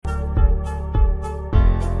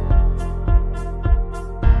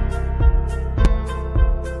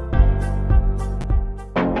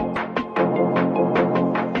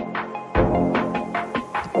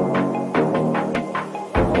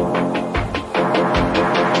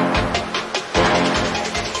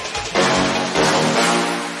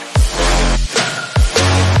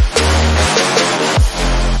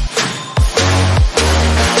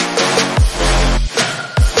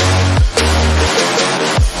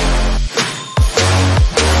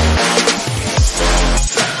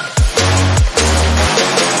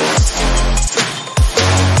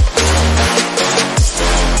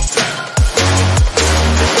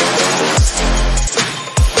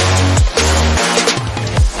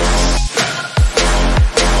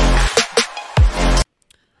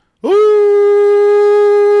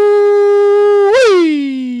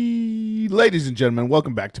Ladies and gentlemen,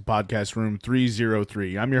 welcome back to Podcast Room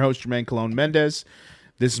 303. I'm your host, Jermaine Colon Mendez.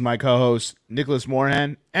 This is my co-host, Nicholas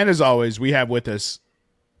Moorhan. And as always, we have with us,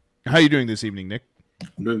 how are you doing this evening, Nick?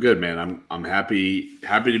 I'm doing good, man. I'm happy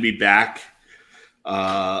to be back.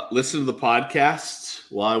 Listen to the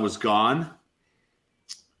podcast while I was gone.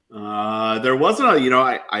 There wasn't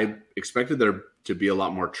I expected there to be a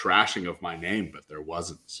lot more trashing of my name, but there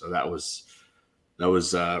wasn't. So that was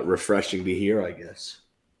refreshing to hear, I guess.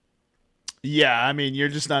 Yeah, I mean, you're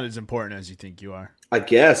just not as important as you think you are. I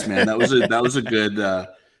guess, man. That was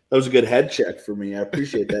a good head check for me. I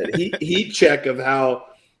appreciate that. Heat check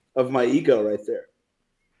of my ego right there.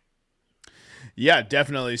 Yeah,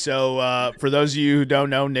 definitely. So for those of you who don't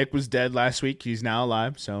know, Nick was dead last week. He's now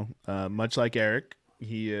alive. So much like Eric,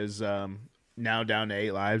 he is now down to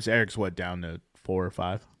 8 lives. Eric's down to 4 or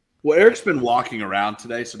 5? Well, Eric's been walking around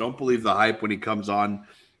today, so don't believe the hype when he comes on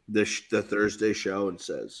the Thursday show and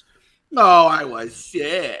says, "Oh, I was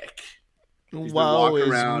sick." He's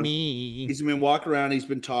been me. He's been walking around. He's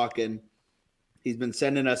been talking. He's been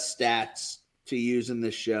sending us stats to use in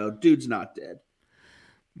this show. Dude's not dead.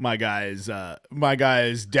 My guy is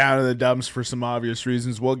down in the dumps for some obvious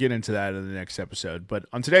reasons. We'll get into that in the next episode. But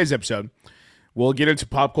on today's episode, we'll get into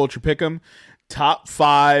Pop Culture Pick'em, top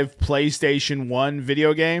 5 PlayStation 1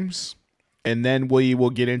 video games, and then we will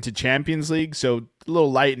get into Champions League. So a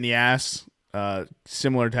little light in the ass,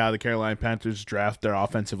 similar to how the Carolina Panthers draft their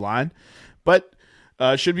offensive line. But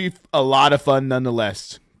should be a lot of fun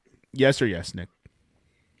nonetheless. Yes or yes, Nick?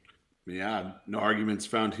 Yeah, no arguments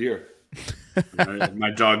found here. My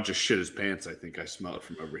dog just shit his pants. I think I smell it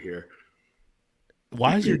from over here.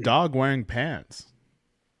 Why is your dog wearing pants?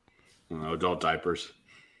 I don't know, adult diapers.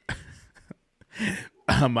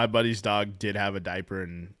 My buddy's dog did have a diaper,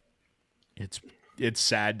 and it's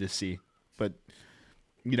sad to see. But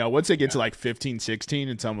once they get to like 15, 16,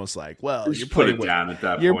 it's almost like, well, you're playing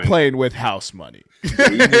with house money.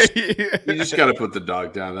 You just got to put the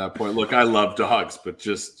dog down at that point. Look, I love dogs, but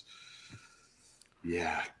just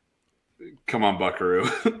come on, Buckaroo.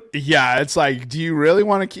 Yeah, it's like, do you really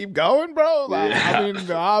want to keep going, bro? Like, yeah. I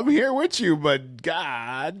mean, I'm here with you, but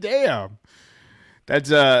god damn.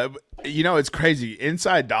 That's it's crazy.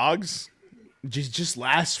 Inside dogs just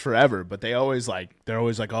last forever, but they're always like,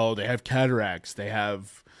 oh, they have cataracts. They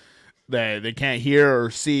can't hear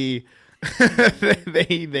or see.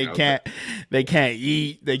 they can't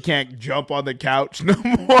eat. They can't jump on the couch no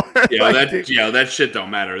more. That shit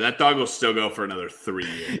don't matter. That dog will still go for another 3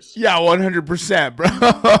 years. Yeah, 100%, bro.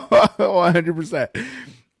 100%.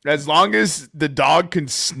 As long as the dog can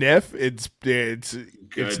sniff, it's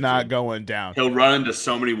not going down. He'll run into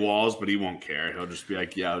so many walls, but he won't care. He'll just be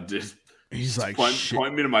like, "Yo, just." He's like,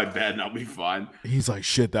 point me to my bed, and I'll be fine. He's like,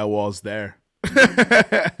 "Shit, that wall's there."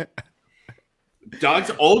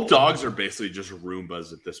 Old dogs are basically just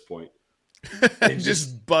Roombas at this point.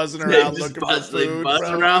 just buzzing around looking for food.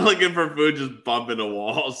 Around looking for food, just bump into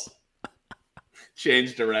walls.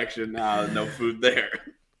 Change direction. No food there.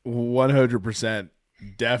 100%.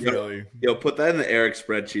 Definitely. Yo, put that in the Eric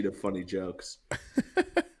spreadsheet of funny jokes.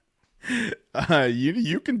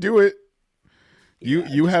 You can do it.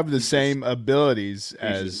 You have the same abilities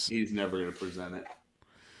as he's never going to present it.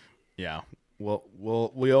 Yeah.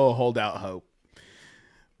 We'll hold out hope.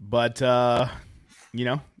 But for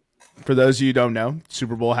those of you who don't know,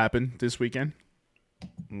 Super Bowl happened this weekend.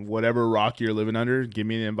 Whatever rock you're living under, give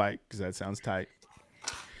me an invite because that sounds tight.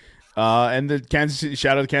 And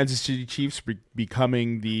shout out to Kansas City Chiefs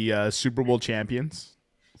becoming the Super Bowl champions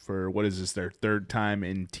for what is this, their 3rd time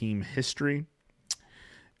in team history.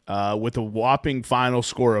 With a whopping final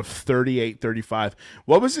score of 38-35.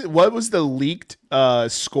 What was the leaked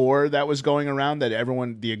score that was going around that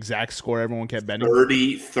the exact score everyone kept betting?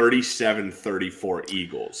 37-34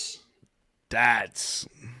 Eagles. That's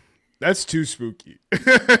too spooky.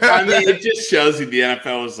 I mean, it just shows you the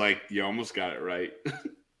NFL was like, you almost got it right.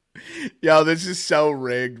 Yo, this is so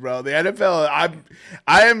rigged, bro. The NFL,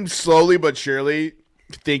 I am slowly but surely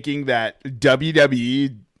thinking that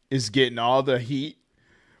WWE is getting all the heat,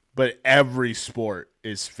 but every sport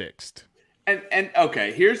is fixed. And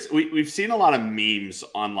okay, we've seen a lot of memes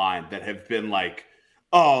online that have been like,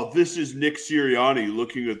 oh, this is Nick Sirianni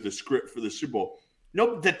looking at the script for the Super Bowl.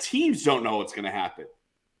 No, the teams don't know what's going to happen.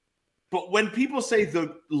 But when people say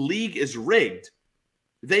the league is rigged,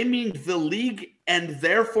 they mean the league and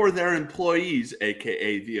therefore their employees,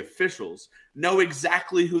 a.k.a. the officials, know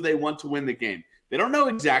exactly who they want to win the game. They don't know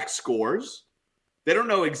exact scores. They don't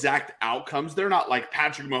know exact outcomes. They're not like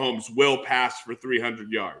Patrick Mahomes will pass for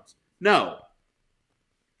 300 yards. No.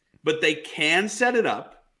 But they can set it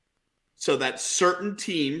up so that certain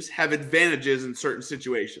teams have advantages in certain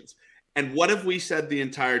situations. And what have we said the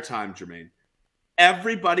entire time, Jermaine?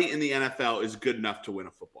 Everybody in the NFL is good enough to win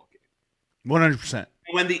a football game. 100%.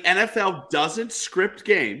 When the NFL doesn't script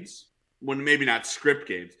games, maybe not script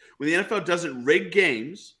games, when the NFL doesn't rig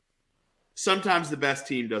games, sometimes the best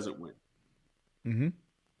team doesn't win. Mm-hmm.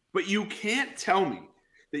 But you can't tell me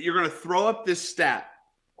that you're going to throw up this stat.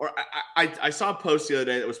 Or I saw a post the other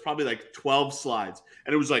day that was probably like 12 slides.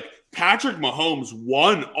 And it was like, Patrick Mahomes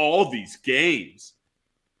won all these games.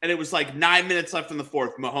 And it was like 9 minutes left in the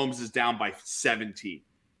fourth. Mahomes is down by 17.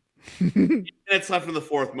 8 minutes left in the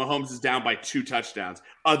fourth. Mahomes is down by 2 touchdowns.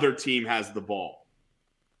 Other team has the ball.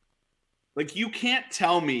 Like, you can't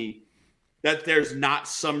tell me that there's not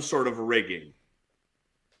some sort of rigging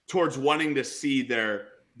towards wanting to see their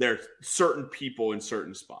certain people in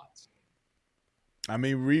certain spots. I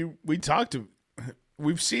mean,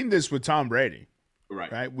 we've seen this with Tom Brady.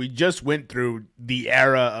 Right. We just went through the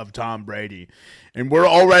era of Tom Brady, and we're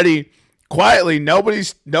already quietly.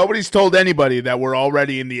 Nobody's told anybody that we're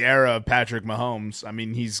already in the era of Patrick Mahomes. I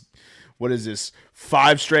mean, what is this?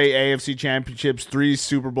 5 straight AFC championships, 3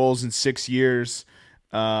 Super Bowls in 6 years,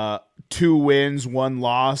 2 wins, 1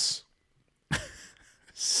 loss.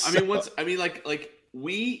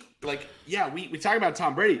 We talk about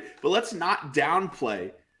Tom Brady, but let's not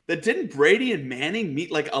downplay that. Didn't Brady and Manning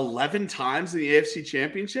meet like 11 times in the AFC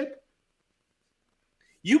Championship?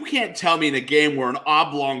 You can't tell me in a game where an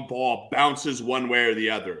oblong ball bounces one way or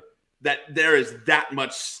the other that there is that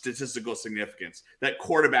much statistical significance that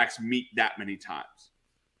quarterbacks meet that many times.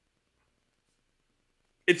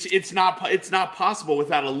 It's not possible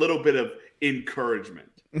without a little bit of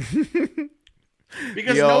encouragement.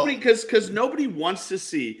 Because nobody wants to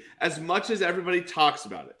see, as much as everybody talks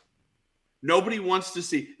about it, nobody wants to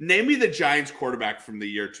see. Name me the Giants quarterback from the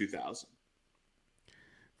year 2000.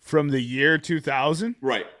 From the year 2000?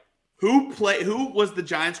 Right. Who was the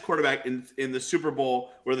Giants quarterback in the Super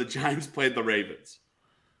Bowl where the Giants played the Ravens?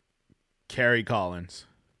 Kerry Collins.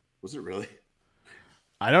 Was it really?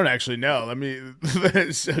 I don't actually know.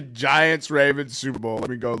 Giants, Ravens, Super Bowl. Let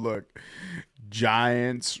me go look.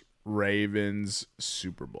 Giants, Ravens,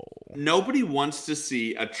 Super Bowl. Nobody wants to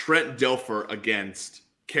see a Trent Dilfer against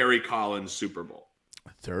Kerry Collins Super Bowl.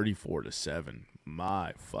 34-7.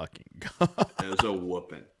 My fucking God. It was a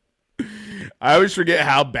whooping. I always forget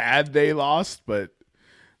how bad they lost, but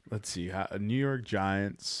let's see. New York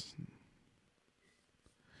Giants.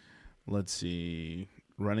 Let's see.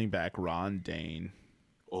 Running back Ron Dane.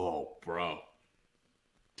 Oh, bro.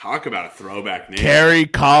 Talk about a throwback name. Kerry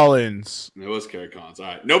Collins. It was Kerry Collins. All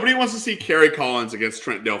right. Nobody wants to see Kerry Collins against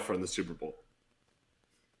Trent Dilfer in the Super Bowl.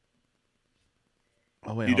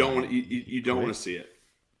 Oh, wait. You don't want to see it.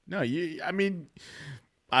 No, I mean,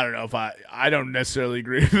 I don't know if I don't necessarily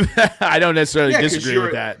agree with that. I don't necessarily disagree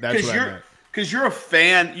with that. That's what I meant. Because you're a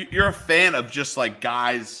fan. You're a fan of just like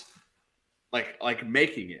guys like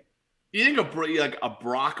making it. You think a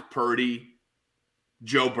Brock Purdy,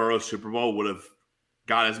 Joe Burrow Super Bowl would have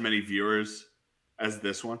got as many viewers as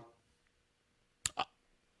this one?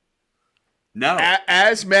 No.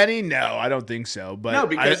 As many? No, I don't think so. But no,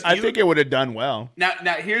 because I think it would have done well. Now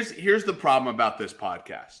here's the problem about this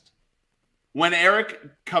podcast. When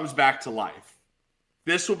Eric comes back to life,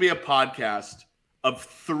 this will be a podcast of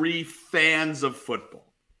 3 fans of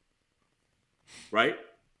football. Right?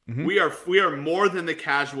 Mm-hmm. We are more than the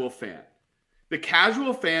casual fan. The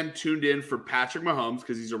casual fan tuned in for Patrick Mahomes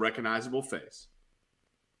because he's a recognizable face,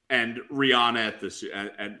 and Rihanna at the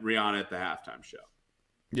halftime show.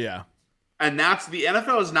 Yeah. And that's the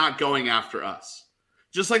NFL is not going after us.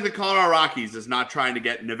 Just like the Colorado Rockies is not trying to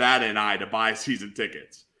get Nevada and I to buy season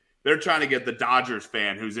tickets. They're trying to get the Dodgers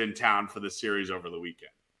fan who's in town for the series over the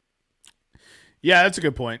weekend. Yeah, that's a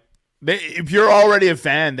good point. If you're already a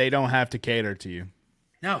fan, they don't have to cater to you.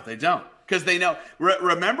 No, they don't. Because they know.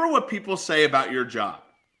 Remember what people say about your job.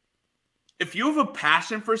 If you have a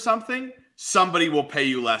passion for something, somebody will pay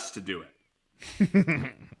you less to do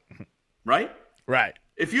it. Right? Right.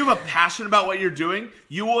 If you have a passion about what you're doing,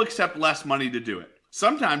 you will accept less money to do it.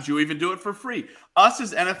 Sometimes you even do it for free. Us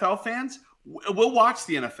as NFL fans, we'll watch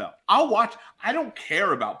the NFL. I'll watch. I don't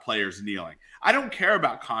care about players kneeling. I don't care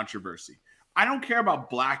about controversy. I don't care about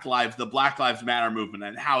the Black Lives Matter movement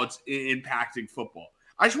and how it's impacting football.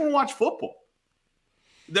 I just want to watch football.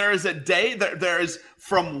 There is a day there is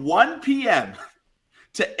from 1 p.m.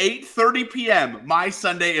 to 8:30 p.m. My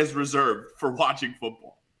Sunday is reserved for watching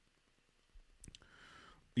football.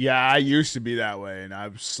 Yeah, I used to be that way, and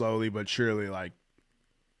I've slowly but surely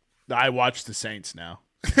I watch the Saints now.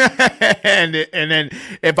 and then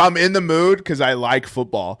if I'm in the mood, because I like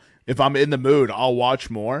football, if I'm in the mood, I'll watch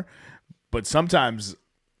more. But sometimes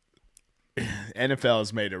NFL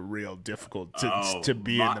has made it real difficult to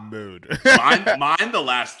be in the mood. mine the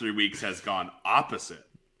last 3 weeks has gone opposite.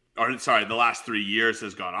 Or sorry, the last 3 years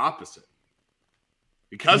has gone opposite.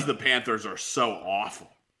 Because the Panthers are so awful.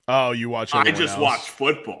 Oh, you watch I just watch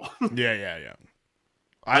football. Yeah.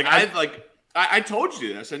 I told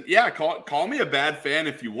you this, and yeah, call me a bad fan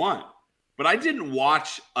if you want. But I didn't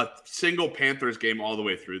watch a single Panthers game all the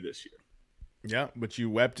way through this year. Yeah, but you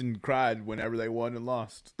wept and cried whenever they won and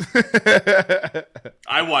lost.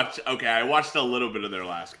 I watched a little bit of their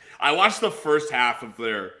last. I watched the first half of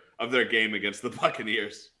their game against the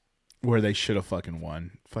Buccaneers, where they should have fucking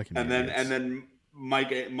won. And then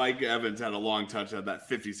Mike Evans had a long touchdown, that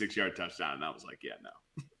 56-yard touchdown, and I was like, yeah, no.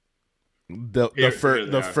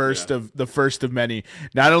 The first of many.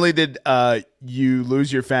 Not only did you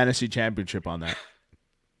lose your fantasy championship on that.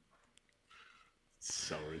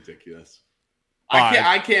 So ridiculous.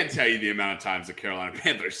 I can't tell you the amount of times the Carolina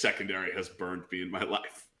Panthers secondary has burned me in my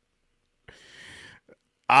life.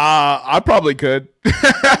 I probably could.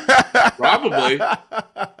 Probably.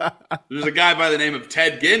 There's a guy by the name of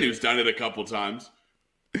Ted Ginn who's done it a couple times.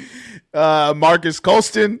 Marcus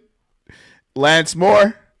Colston, Lance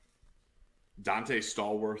Moore, Dante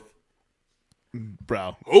Stallworth.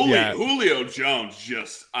 Bro. Julio Jones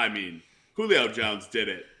Julio Jones did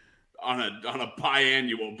it on a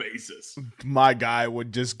biannual basis. My guy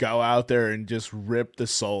would just go out there and just rip the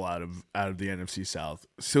soul out of the NFC South.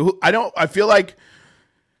 So I feel like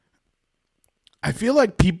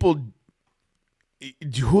people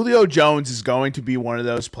Julio Jones is going to be one of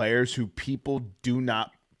those players who people do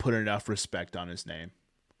not put enough respect on his name.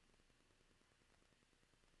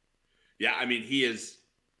 Yeah, I mean he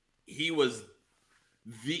was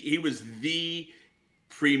the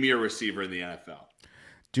premier receiver in the NFL.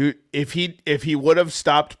 Dude, if he would have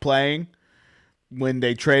stopped playing when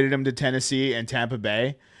they traded him to Tennessee and Tampa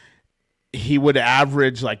Bay, he would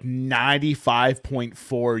average like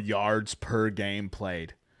 95.4 yards per game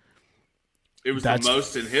played. It was That's the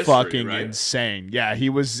most in history, fucking right? Insane. Yeah, he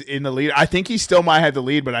was in the lead. I think he still might have the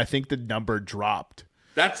lead, but I think the number dropped.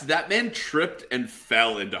 That man tripped and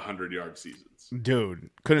fell into 100-yard seasons. Dude,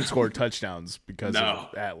 couldn't score touchdowns because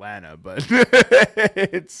of Atlanta, but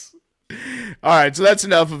it's all right. So that's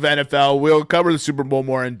enough of NFL. We'll cover the Super Bowl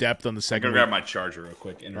more in depth on the second. I'm gonna grab my charger real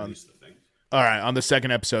quick. Introduce the thing. All right, on the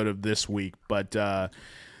second episode of this week, but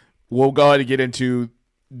we'll go ahead and get into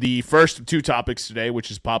the first of two topics today,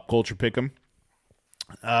 which is pop culture pick'em.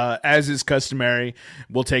 As is customary,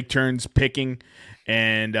 we'll take turns picking,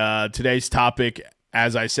 and today's topic,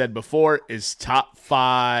 as I said before, is top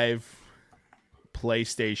 5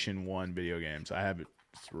 PlayStation 1 video games. I have it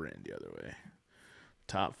written the other way.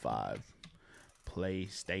 Top 5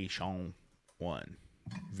 PlayStation 1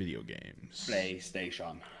 video games.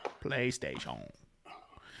 PlayStation.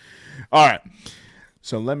 All right.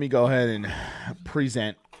 So let me go ahead and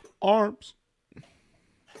present Arms.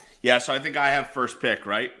 Yeah, so I think I have first pick,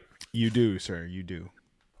 right? You do, sir. You do.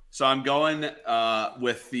 So I'm going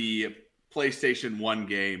with the PlayStation 1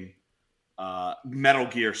 game, Metal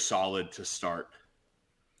Gear Solid to start.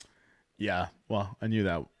 Yeah, well, I knew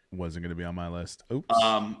that wasn't going to be on my list. Oops.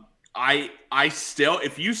 I still,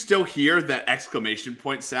 if you still hear that exclamation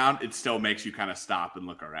point sound, it still makes you kind of stop and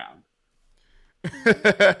look around.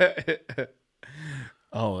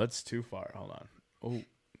 Oh, that's too far. Hold on. Oh,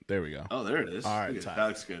 there we go. Oh, there it is. All right, that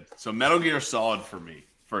looks good. So Metal Gear Solid for me,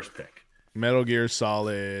 first pick. Metal Gear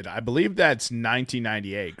Solid. I believe that's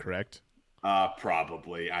 1998, correct?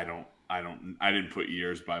 Probably. I didn't put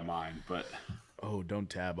years by mine, but oh, don't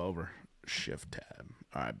tab over. Shift tab.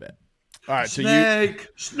 All right, bet. All right, Snake.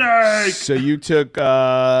 So you took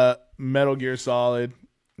Metal Gear Solid,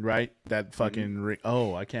 right? That fucking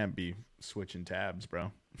oh, I can't be switching tabs,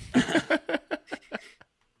 bro.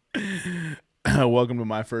 Welcome to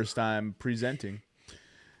my first time presenting.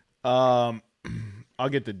 I'll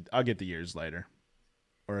get the years later,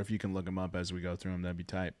 or if you can look them up as we go through them, that'd be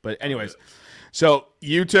tight. But anyways, so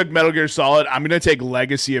you took Metal Gear Solid. I'm gonna take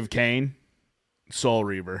Legacy of Kain, Soul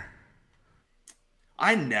Reaver.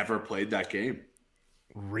 I never played that game.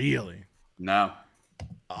 Really? No.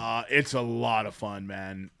 It's a lot of fun,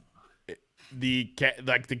 man. The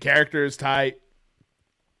character is tight.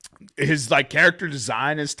 His character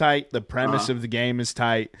design is tight. The premise of the game is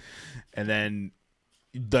tight, and then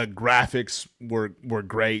the graphics were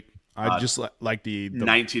great. I just like the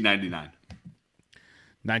 1999.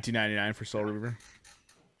 1999 for Soul Reaver.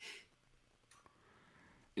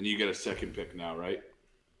 And you get a second pick now, right?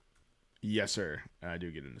 Yes, sir. I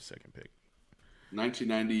do get in the second pick.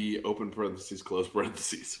 1990, open parentheses, close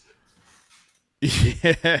parentheses.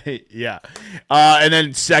 Yeah. And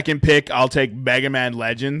then second pick, I'll take Mega Man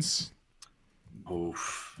Legends.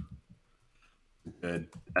 Oof. Good.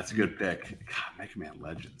 That's a good pick. God, Mega Man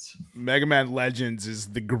Legends. Mega Man Legends is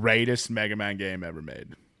the greatest Mega Man game ever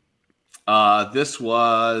made. This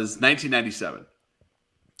was 1997.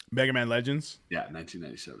 Mega Man Legends? Yeah,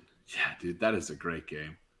 1997. Yeah, dude, that is a great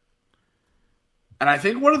game. And I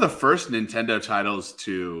think one of the first Nintendo titles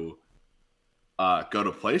to go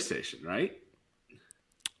to PlayStation, right?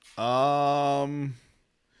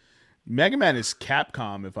 Mega Man is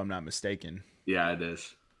Capcom, if I'm not mistaken. Yeah, it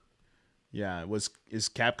is. Yeah, is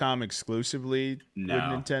Capcom exclusively No. with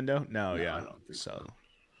Nintendo? No, No, yeah. I don't think so.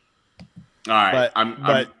 All right,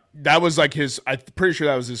 but that was like his. I'm pretty sure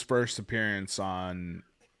that was his first appearance on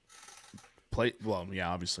play. Well, yeah,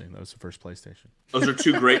 obviously that was the first PlayStation. Those are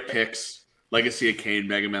two great picks. Legacy of Kain,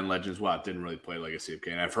 Mega Man Legends. Well, I didn't really play Legacy of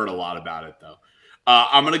Kain. I've heard a lot about it though.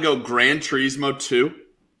 I'm gonna go Gran Turismo 2,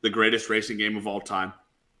 the greatest racing game of all time.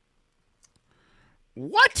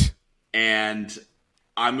 What? And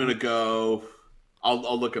I'm gonna go.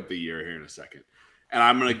 I'll look up the year here in a second, and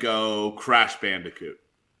I'm gonna go Crash Bandicoot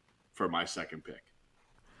for my second pick.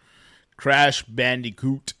 Crash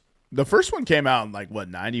Bandicoot. The first one came out in like what,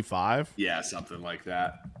 95? Yeah, something like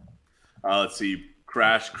that. Let's see,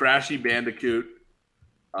 Crashy Bandicoot.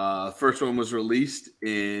 First one was released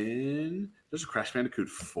in. There's a Crash Bandicoot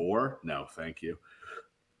 4. No, thank you.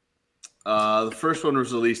 The first one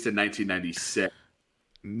was released in 1996.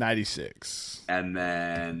 96. And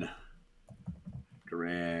then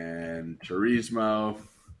Gran Turismo.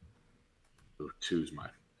 Ooh, 2's my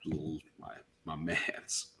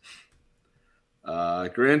man's.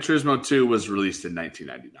 Gran Turismo 2 was released in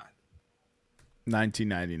 1999.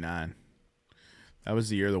 1999. That was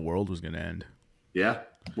the year the world was going to end. Yeah.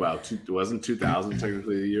 Well, wasn't 2000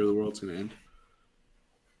 technically the year the world's going to end?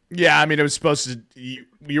 Yeah, I mean, it was supposed to.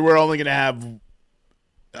 You were only going to have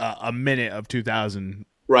a minute of 2000.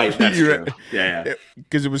 Right, that's true. Yeah.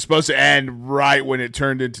 Because it was supposed to end right when it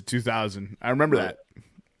turned into 2000. I remember that.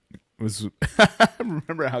 I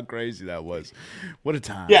remember how crazy that was. What a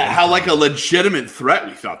time. Yeah, how like a legitimate threat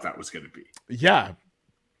we thought that was going to be. Yeah.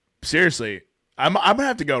 Seriously. I'm gonna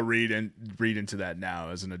have to go read into that now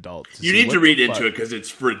as an adult. You need to read into it because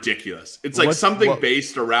it's ridiculous. It's like something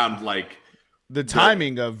based around like the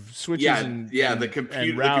timing of switches and the computer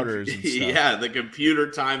and routers and stuff. Yeah, the computer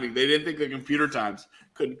timing. They didn't think the computer times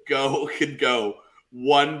could go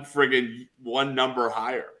one number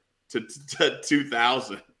higher to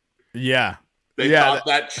 2000. Yeah. They thought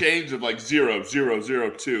that change of like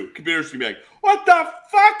 0002. Computers can be like, what the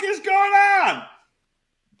fuck is going on?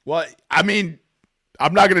 Well, I mean,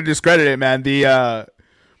 I'm not going to discredit it, man. The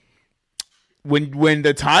when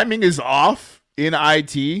the timing is off in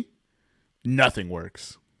IT, nothing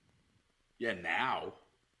works. Yeah, now.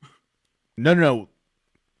 No.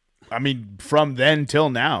 I mean, from then till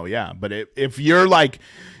now, yeah. But if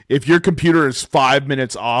your computer is 5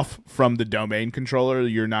 minutes off from the domain controller,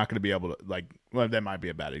 you're not going to be able to well, that might be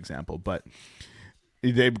a bad example, but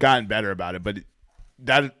they've gotten better about it. But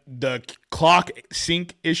that the clock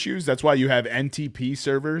sync issues, that's why you have NTP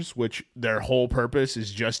servers, which their whole purpose is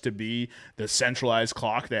just to be the centralized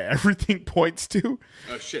clock that everything points to.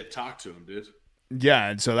 Oh shit, talk to him, dude. Yeah,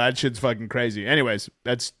 and so that shit's fucking crazy. Anyways,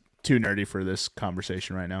 that's too nerdy for this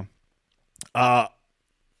conversation right now. All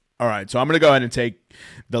right, so I'm going to go ahead and take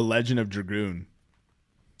The Legend of Dragoon.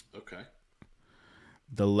 Okay.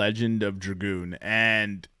 The Legend of Dragoon.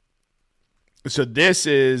 And so this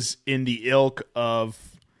is in the ilk of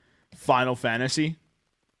Final Fantasy.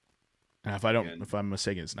 And if I'm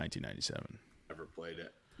mistaken, it's 1997. Never played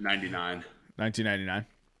it. 99. 1999.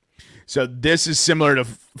 So this is similar to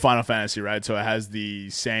Final Fantasy, right? So it has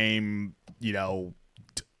the same,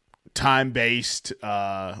 time-based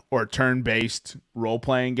or turn-based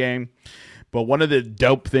role-playing game. But one of the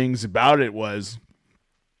dope things about it was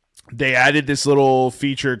they added this little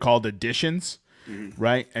feature called additions,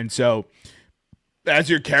 right? And so as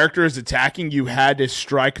your character is attacking, you had to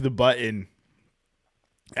strike the button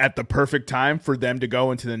at the perfect time for them to go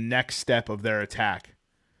into the next step of their attack.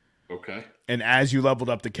 Okay. And as you leveled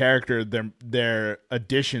up the character, their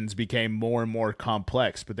additions became more and more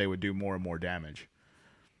complex, but they would do more and more damage.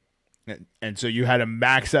 And so you had to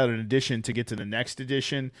max out an addition to get to the next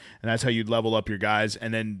addition, and that's how you'd level up your guys.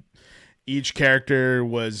 And then each character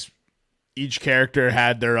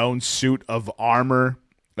had their own suit of armor,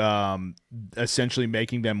 essentially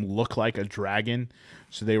making them look like a dragon.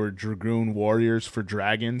 So they were Dragoon warriors for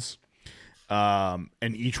dragons. And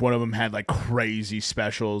each one of them had like crazy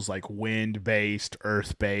specials, like wind-based,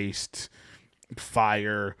 earth-based,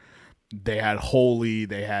 fire. They had holy,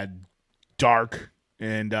 they had dark.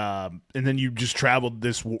 And then you just traveled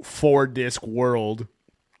this 4-disc world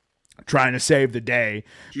trying to save the day.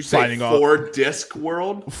 Did you say 4-disc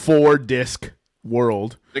world? 4-disc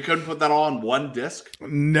world. They couldn't put that all on one disc?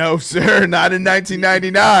 No, sir. Not in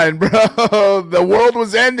 1999, bro. The world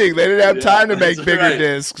was ending. They didn't have time to make bigger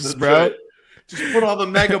discs, that's bro. Right. Just put all the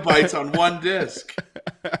megabytes on one disc.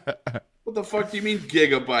 What the fuck do you mean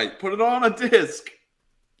gigabyte? Put it on a disc.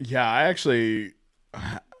 Yeah, I actually,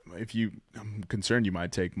 I'm concerned you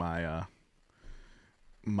might take my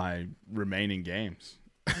my remaining games.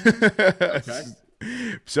 Okay.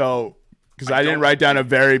 So, because I didn't write down a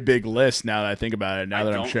very big list now that I think about it, now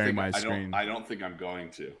that I'm sharing my screen. I don't think I'm going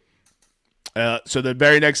to. So the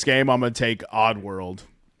very next game, I'm going to take Oddworld.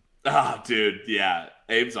 Ah, dude, yeah.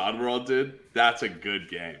 Abe's Oddworld, dude. That's a good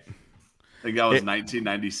game. I think that was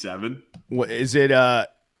 1997. What is it?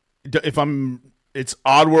 It's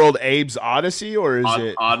Oddworld Abe's Odyssey, or is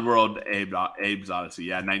it Oddworld Abe's Odyssey?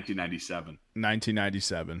 Yeah, 1997.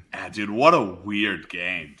 1997. Yeah, dude, what a weird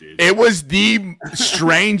game, dude. It was the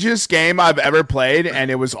strangest game I've ever played,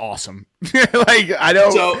 and it was awesome. Like I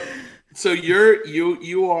don't. So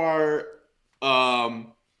you are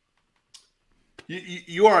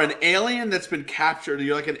you are an alien that's been captured.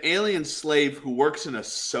 You're like an alien slave who works in a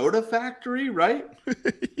soda factory, right?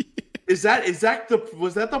 Was that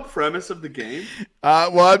the premise of the game?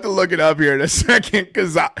 We'll have to look it up here in a second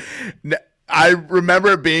because I remember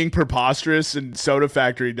it being preposterous and Soda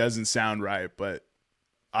Factory doesn't sound right, but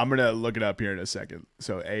I'm gonna look it up here in a second.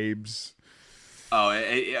 So Abe's.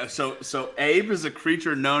 Oh, so Abe is a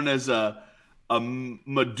creature known as a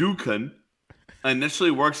Madukan.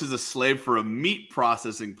 Initially works as a slave for a meat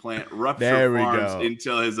processing plant, Rupture Farms,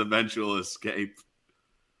 until his eventual escape.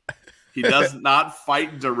 He does not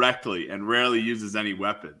fight directly and rarely uses any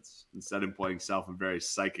weapons, instead employing self and various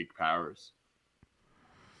psychic powers.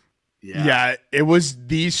 Yeah, it was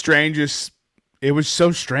the strangest. It was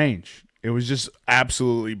so strange. It was just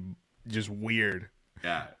absolutely just weird.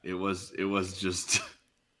 Yeah, it was just.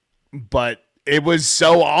 But it was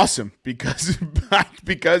so awesome because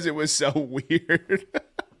it was so weird.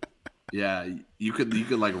 Yeah, you could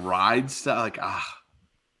like ride stuff like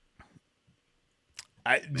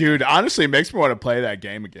dude, honestly, it makes me want to play that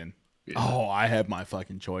game again. Yeah. Oh, I have my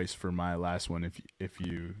fucking choice for my last one. If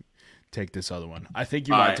you take this other one, I think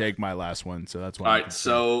you might take my last one. So that's why. All right,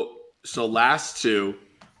 so last two,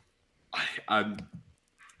 I'm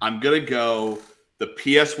gonna go the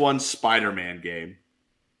PS1 Spider-Man game.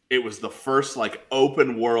 It was the first like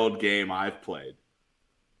open world game I've played.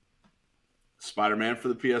 Spider-Man for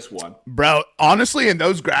the PS1. Bro, honestly, and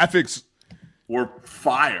those graphics were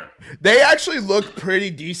fire. They actually look pretty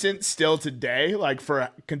decent still today, like for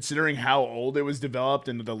considering how old it was developed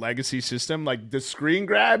into the legacy system. Like the screen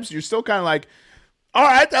grabs, you're still kind of like, all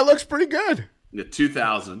right, that looks pretty good. Yeah,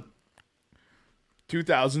 2000.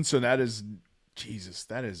 2000, so that is, Jesus,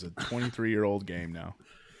 that is a 23-year-old game now.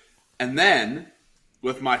 And then,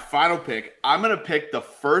 with my final pick, I'm going to pick the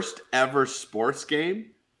first ever sports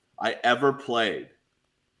game I ever played.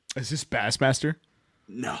 Is this Bassmaster?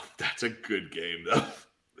 No, that's a good game though.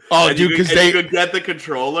 Oh, and dude, because you could get the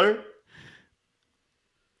controller.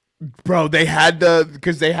 Bro, they had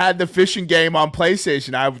the fishing game on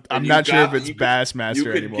PlayStation. I'm not sure if it's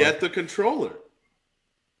Bassmaster anymore. You could get the controller,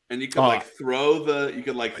 and you could throw the.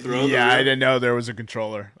 Yeah, I didn't know there was a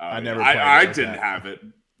controller. I never. I didn't have it,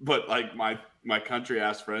 but like my country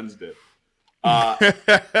ass friends did.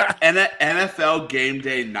 NFL Game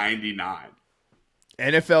Day '99.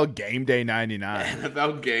 NFL Game Day '99.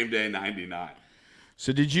 NFL Game Day '99.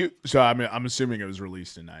 So did you? So I'm assuming it was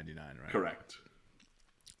released in '99, right? Correct.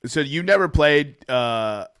 So you never played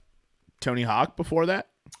Tony Hawk before that?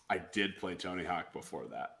 I did play Tony Hawk before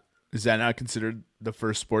that. Is that not considered the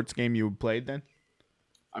first sports game you played then?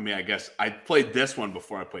 I mean, I guess I played this one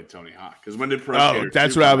before I played Tony Hawk. Because when did Pro Skater 2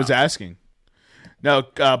 that's what I was asking. No,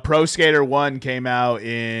 Pro Skater 1 came out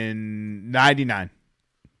in '99.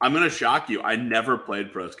 I'm going to shock you. I never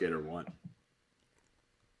played Pro Skater 1.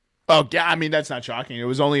 Oh, yeah. I mean, that's not shocking. It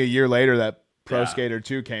was only a year later that Pro Skater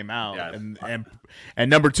 2 came out. Yeah. And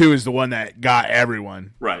number 2 is the one that got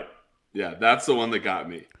everyone. Right. Yeah, that's the one that got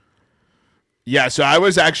me. Yeah, so I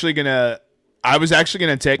was actually going to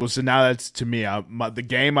take, well, so now that's to me. The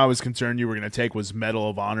game I was concerned you were going to take was Medal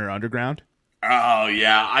of Honor Underground. Oh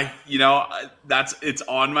yeah, it's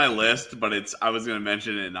on my list, but I was going to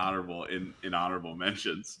mention it in honorable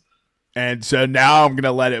mentions. And so now I'm going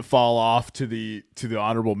to let it fall off to the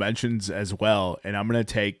honorable mentions as well, and I'm going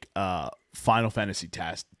to take Final Fantasy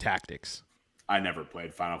Tactics. I never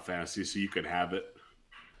played Final Fantasy, so you can have it.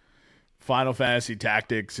 Final Fantasy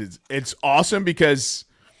Tactics it's awesome because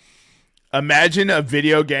imagine a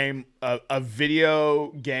video game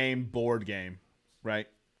board game, right?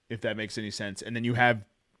 if that makes any sense. And then you have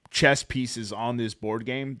chess pieces on this board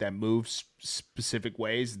game that move specific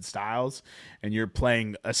ways and styles, and you're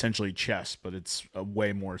playing essentially chess, but it's a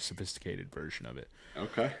way more sophisticated version of it.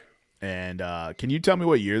 Okay. And can you tell me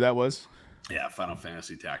what year that was? Yeah, Final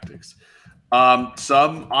Fantasy Tactics.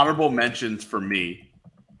 Some honorable mentions for me.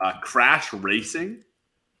 Crash Racing.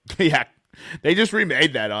 Yeah, they just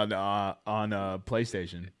remade that on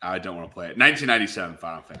PlayStation. I don't want to play it. 1997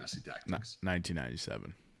 Final Fantasy Tactics.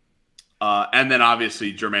 1997. And then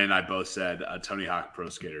obviously Jermaine and I both said Tony Hawk Pro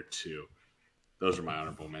Skater 2. Those are my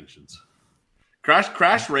honorable mentions.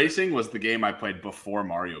 Crash Racing was the game I played before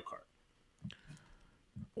Mario Kart.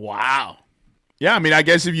 Wow. Yeah, I mean, I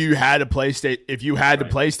guess if you had a PlayStation, the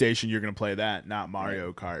PlayStation, you're going to play that, not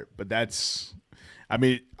Mario Kart. But that's, I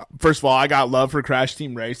mean, first of all, I got love for Crash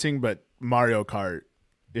Team Racing, but Mario Kart,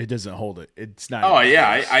 it doesn't hold it. It's not. Oh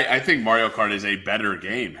yeah, I think Mario Kart is a better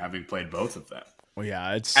game, having played both of them. Well,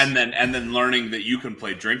 yeah, it's and then learning that you can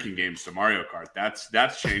play drinking games to Mario Kart.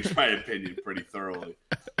 That's changed my opinion pretty thoroughly.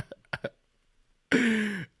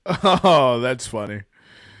 Oh, that's funny.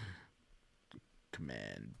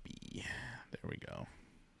 Command B. There we go.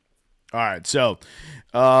 All right, so,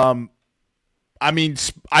 I mean,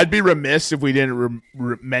 I'd be remiss if we didn't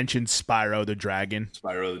mention Spyro the Dragon.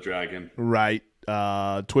 Spyro the Dragon, right?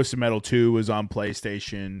 Twisted Metal 2 was on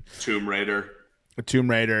PlayStation. Tomb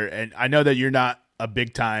Raider, and I know that you're not a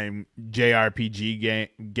big time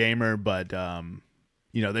JRPG gamer, but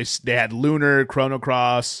you know, they had Lunar, Chrono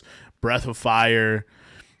Cross, Breath of Fire,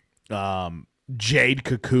 Jade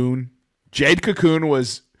Cocoon. Jade Cocoon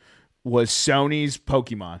was Sony's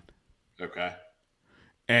Pokemon. Okay.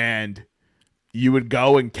 And you would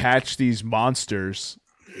go and catch these monsters,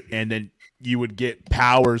 and then you would get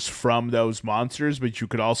powers from those monsters, but you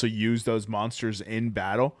could also use those monsters in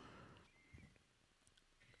battle.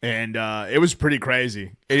 And it was pretty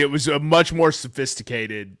crazy. It was a much more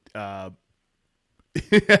sophisticated Pokemon.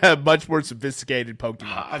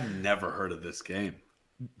 I've never heard of this game.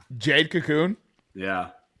 Jade Cocoon?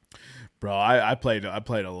 Yeah. Bro, I played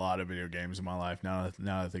a lot of video games in my life. Now that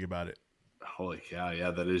I think about it. Holy cow,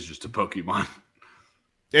 yeah, that is just a Pokemon.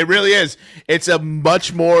 It really is. It's a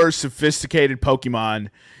much more sophisticated Pokemon,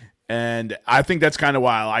 and I think that's kind of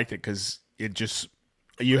why I liked it, because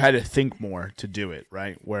you had to think more to do it,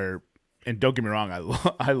 right? And don't get me wrong, I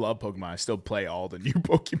love Pokemon. I still play all the new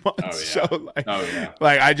Pokemon. Oh yeah. So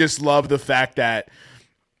I just love the fact that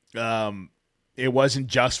it wasn't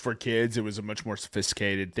just for kids. It was a much more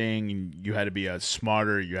sophisticated thing, and you had to be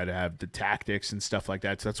smarter. You had to have the tactics and stuff like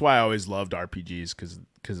that. So that's why I always loved RPGs,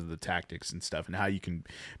 because of the tactics and stuff, and how you can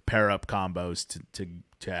pair up combos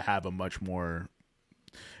to have a much more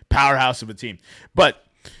powerhouse of a team. But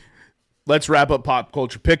let's wrap up Pop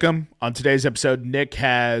Culture Pick'em. On today's episode, Nick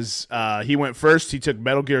has he went first. He took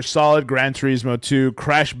Metal Gear Solid, Gran Turismo 2,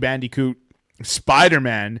 Crash Bandicoot,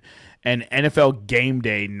 Spider-Man, and NFL Game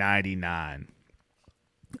Day 99.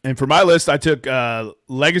 And for my list, I took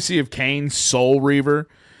Legacy of Kain, Soul Reaver,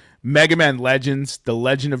 Mega Man Legends, The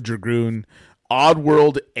Legend of Dragoon,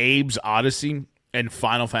 Oddworld, Abe's Odyssey, and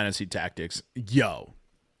Final Fantasy Tactics. Yo,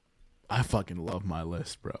 I fucking love my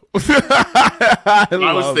list, bro. I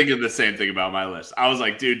was thinking the same thing about my list. I was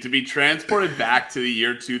like, dude, to be transported back to the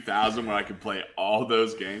year 2000 where I could play all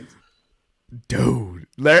those games. Dude,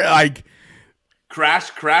 like Crash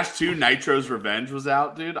 2 Nitro's Revenge was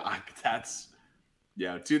out, dude.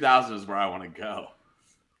 2000 is where I want to go.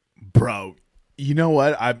 Bro, you know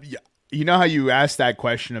what? You know how you asked that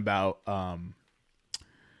question about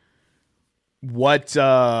what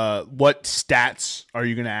stats are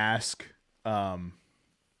you going to ask?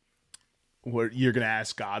 What you're going to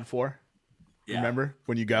ask God for? Yeah. Remember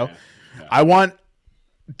when you go? Yeah. I want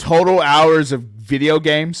total hours of video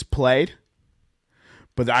games played,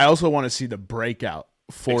 but I also want to see the breakout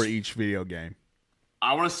for each video game.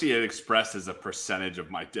 I want to see it expressed as a percentage of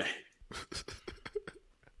my day.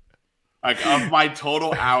 Like, of my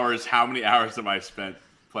total hours, how many hours have I spent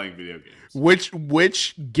playing video games?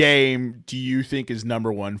 Which game do you think is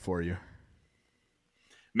number one for you?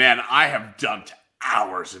 Man, I have dumped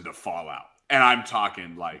hours into Fallout. And I'm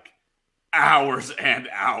talking like hours and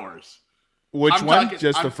hours. Which one?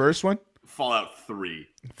 The first one? Fallout 3.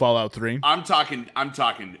 Fallout 3? I'm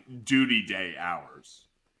talking duty day hours.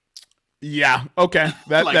 Yeah, okay.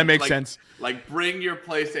 That makes sense. Like, bring your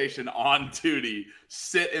PlayStation on duty,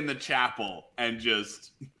 sit in the chapel, and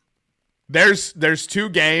just... There's two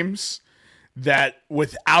games that,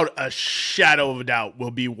 without a shadow of a doubt,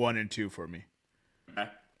 will be 1 and 2 for me. Okay.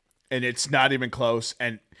 And it's not even close.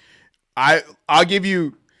 And I'll give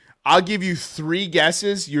you 3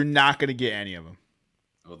 guesses. You're not going to get any of them.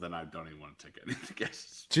 Well, then I don't even want to take any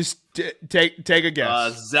guesses. Just take a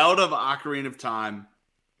guess. Zelda of Ocarina of Time.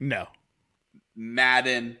 No.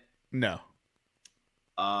 Madden. No.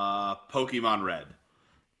 Pokemon Red.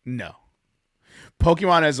 No.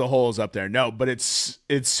 Pokemon as a whole is up there. No, but it's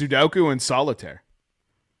Sudoku and Solitaire.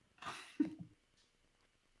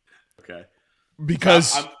 Okay.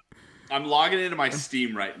 Because I'm logging into my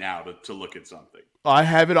Steam right now to look at something. I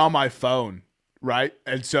have it on my phone, right?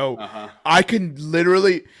 And so I can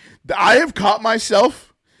literally I have caught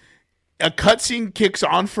myself a cutscene kicks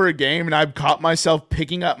on for a game and I've caught myself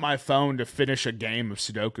picking up my phone to finish a game of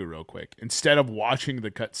Sudoku real quick instead of watching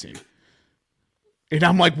the cutscene. And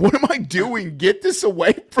I'm like, what am I doing? Get this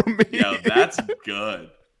away from me. Yo, that's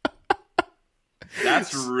good.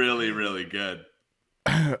 That's really, really good.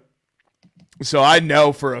 So I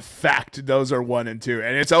know for a fact those are 1 and 2.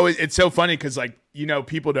 And it's so funny because, like, you know,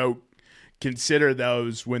 people don't consider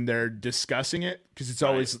those when they're discussing it because it's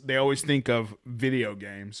always they always think of video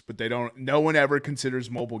games, but no one ever considers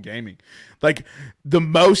mobile gaming. Like, the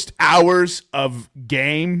most hours of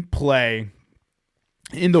gameplay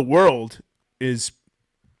in the world is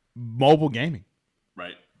mobile gaming.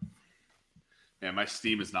 Right. Man, my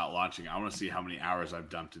Steam is not launching. I want to see how many hours I've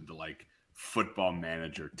dumped into like Football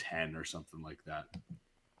Manager 10 or something like that.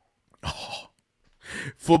 Oh,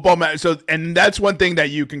 Football Manager. So, and that's one thing that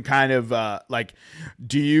you can kind of like.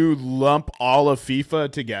 Do you lump all of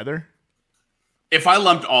FIFA together? If I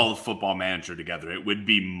lumped all of Football Manager together, it would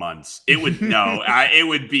be months. It would it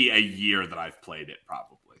would be a year that I've played it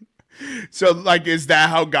probably. So, like, is that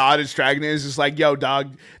how God is tracking it? It's just like, yo,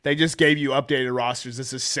 dog, they just gave you updated rosters.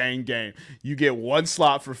 It's the same game. You get 1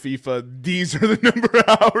 slot for FIFA. These are the number of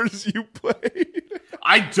hours you played.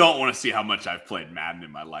 I don't want to see how much I've played Madden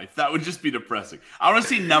in my life. That would just be depressing. I want to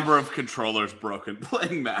see number of controllers broken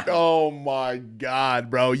playing Madden. Oh, my God,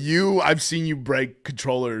 bro. I've seen you break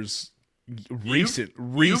controllers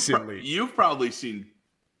recently. You've probably seen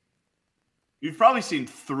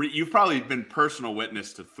 3. You've probably been personal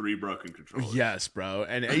witness to 3 broken controllers. Yes, bro.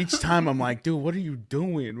 And each time I'm like, dude, what are you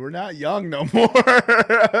doing? We're not young no more.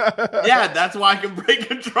 Yeah, that's why I can break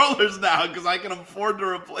controllers now, because I can afford to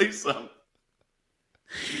replace them.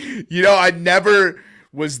 You know, I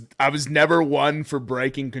was never one for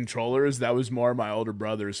breaking controllers. That was more my older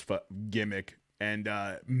brother's gimmick. And,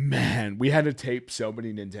 man, we had to tape so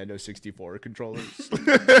many Nintendo 64 controllers.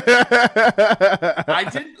 I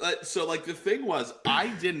didn't. So, like, the thing was, I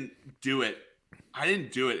didn't do it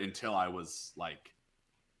until I was, like,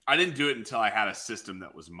 I didn't do it until I had a system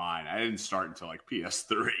that was mine. I didn't start until, like,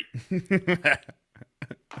 PS3.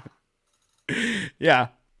 Yeah.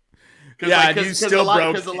 Because a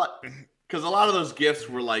lot of those gifts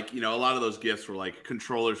were, like, you know,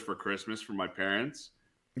 controllers for Christmas from my parents.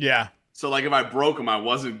 Yeah. So, like, if I broke them, I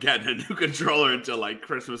wasn't getting a new controller until, like,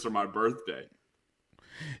 Christmas or my birthday.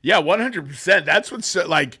 Yeah, 100%.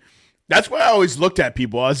 That's what I always looked at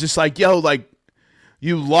people. I was just like, yo, like,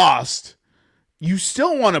 you lost. You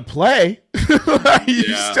still want to play.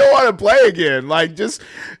 You still want to play again. Like, just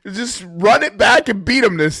run it back and beat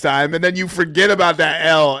them this time. And then you forget about that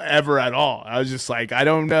L ever at all. I was just like, I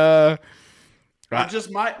don't, my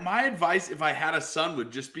advice, if I had a son,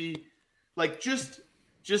 would just be, like, just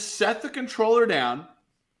set the controller down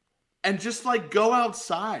and just, like, go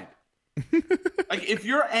outside. Like, if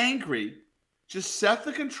you're angry, just set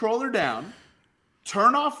the controller down,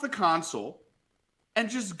 turn off the console, and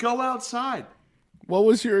just go outside. What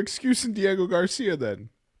was your excuse in Diego Garcia then?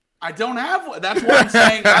 I don't have one. That's what I'm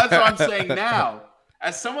saying. That's what I'm saying now.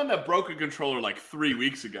 As someone that broke a controller like 3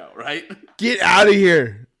 weeks ago, right? Get out of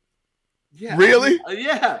here. Yeah. Really?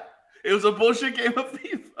 Yeah. It was a bullshit game of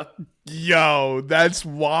FIFA. Yo, that's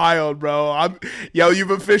wild, bro.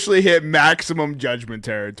 You've officially hit maximum judgment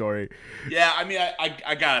territory. Yeah, I mean,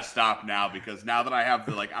 I gotta stop now, because now that I have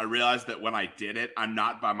I realize that when I did it, I'm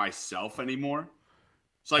not by myself anymore.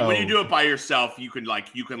 So, like, when you do it by yourself, you can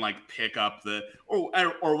pick up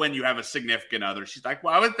or when you have a significant other, she's like,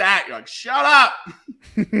 "Why was that?" You're like, "Shut up,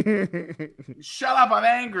 shut up! I'm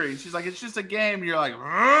angry." She's like, "It's just a game." You're like,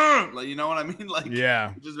 you know what I mean? Like,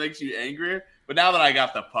 yeah, it just makes you angrier. But now that I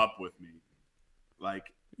got the pup with me,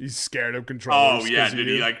 like, he's scared of controllers. Oh yeah, dude,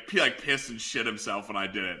 he pissed and shit himself when I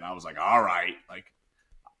did it, and I was like, "All right,"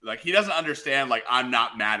 like he doesn't understand. Like, I'm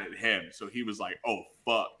not mad at him, so he was like, "Oh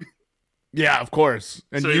fuck." Yeah, of course.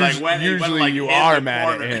 And so usually you are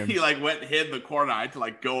mad at him. He went and hid in the corner. I had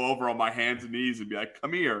to go over on my hands and knees and be like,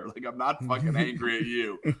 "Come here." Like, I'm not fucking angry at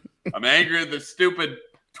you. I'm angry at the stupid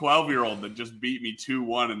 12-year-old that just beat me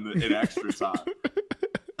 2-1 in extra time.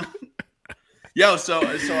 Yo, so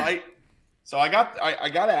I got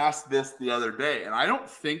asked this the other day, and I don't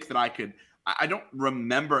think that I could. I don't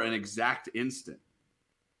remember an exact instant.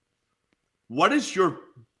 What is your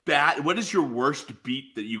worst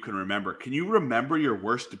beat that you can remember? Can you remember your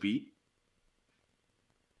worst beat?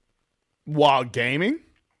 While gaming?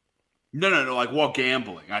 No. Like while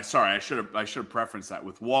gambling. I should have preferenced that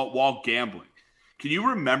with while gambling. Can you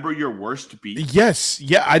remember your worst beat? Yes.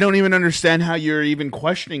 Yeah, I don't even understand how you're even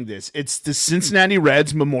questioning this. It's the Cincinnati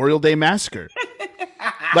Reds Memorial Day Massacre.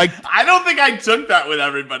 Like, I don't think I took that with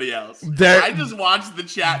everybody else. I just watched the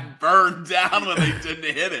chat burn down when they didn't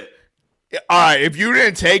hit it. All right, if you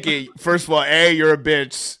didn't take it, first of all, A, you're a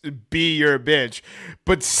bitch. B, you're a bitch.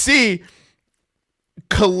 But C,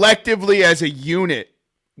 collectively as a unit,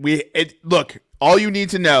 look, all you need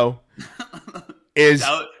to know is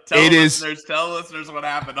tell listeners what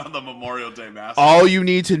happened on the Memorial Day Massacre. All you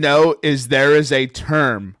need to know is there is a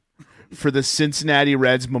term for the Cincinnati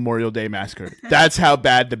Reds Memorial Day Massacre. That's how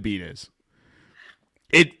bad the beat is.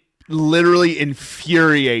 It literally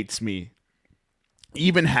infuriates me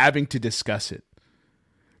even having to discuss it.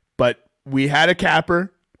 But we had a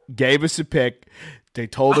capper, gave us a pick. They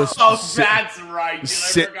told us. Oh, that's right. Dude,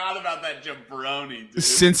 I forgot about that jabroni, dude.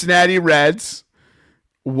 Cincinnati Reds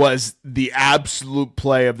was the absolute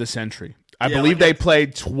play of the century. I believe they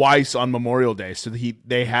played twice on Memorial Day, so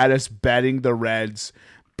they had us betting the Reds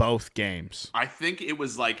both games. I think it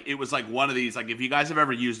was like one of these, like if you guys have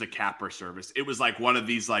ever used a capper service, it was like one of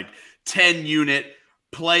these like 10 unit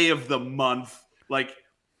play of the month. Like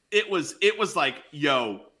it was like,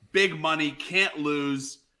 yo, big money, can't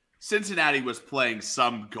lose. Cincinnati was playing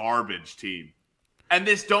some garbage team. And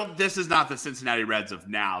this is not the Cincinnati Reds of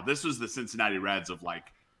now. This was the Cincinnati Reds of like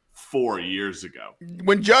 4 years ago.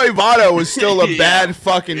 When Joey Votto was still a bad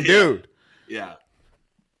fucking dude. Yeah.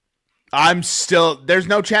 There's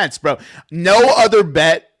no chance, bro. No other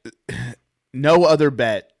bet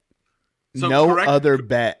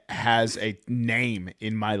has a name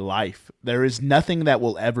in my life. There is nothing that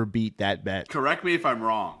will ever beat that bet. Correct me if I'm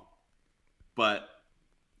wrong, but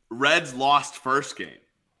Reds lost first game.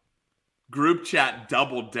 Group chat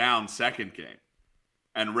doubled down second game.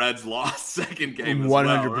 And Reds lost second game as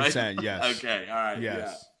 100%, right? Yes. Okay, all right. Yes.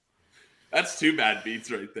 Yeah. That's two bad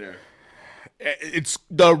beats right there. It's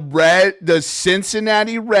the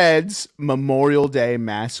Cincinnati Reds Memorial Day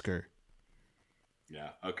Massacre. Yeah,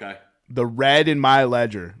 okay. The red in my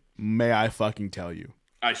ledger, may I fucking tell you.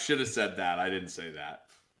 I should have said that. I didn't say that.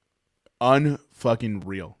 Unfucking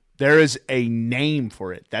real. There is a name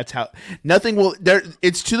for it. That's how nothing will there.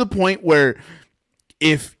 It's to the point where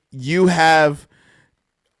if you have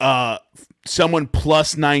someone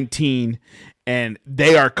plus 19 and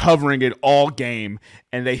they are covering it all game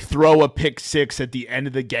and they throw a pick six at the end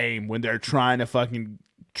of the game when they're trying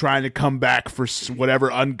to come back for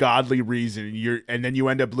whatever ungodly reason, and then you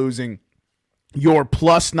end up losing your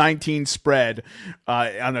plus 19 spread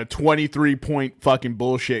on a 23 point fucking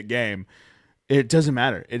bullshit game. It doesn't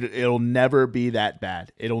matter. It'll never be that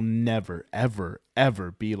bad. It'll never, ever,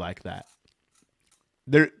 ever be like that.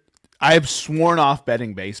 I have sworn off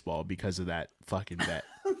betting baseball because of that fucking bet.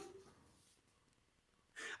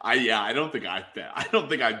 I don't think I bet. I don't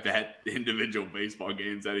think I bet individual baseball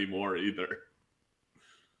games anymore either.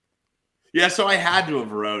 Yeah, so I had to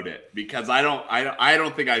have wrote it because I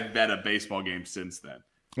don't think I've bet a baseball game since then.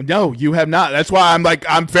 No, you have not. That's why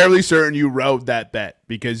I'm fairly certain you wrote that bet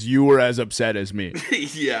because you were as upset as me.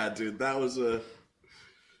 Yeah, dude, that was a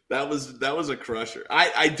crusher.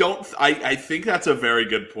 I think that's a very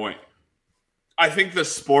good point. I think the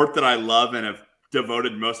sport that I love and have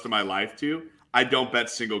devoted most of my life to, I don't bet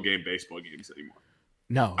single game baseball games anymore.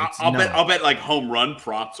 No, I'll bet like home run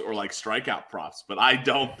props or like strikeout props, but I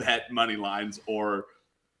don't bet money lines or.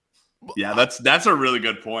 Yeah, that's a really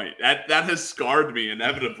good point. That has scarred me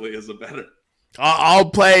inevitably as a bettor. I'll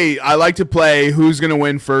play. I like to play who's going to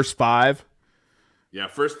win first five. Yeah,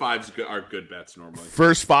 first fives are good bets normally.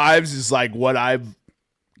 First fives is like what I've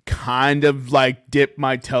kind of like dipped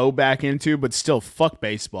my toe back into, but still, fuck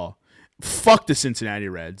baseball. Fuck the Cincinnati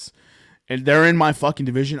Reds. And they're in my fucking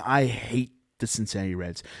division. I hate the Cincinnati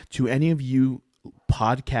Reds. To any of you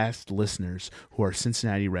podcast listeners who are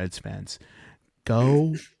Cincinnati Reds fans,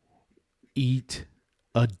 go eat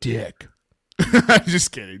a dick. I'm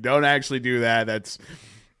just kidding. Don't actually do that.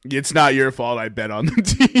 It's not your fault I bet on the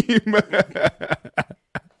team.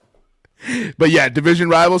 But yeah, division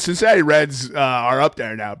rivals Cincinnati Reds are up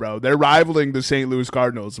there now, bro. They're rivaling the St. Louis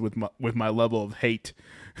Cardinals with my level of hate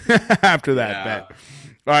after that bet.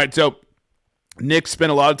 All right, so Nick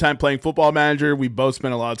spent a lot of time playing Football Manager. We both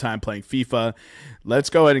spent a lot of time playing FIFA. Let's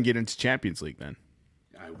go ahead and get into Champions League then.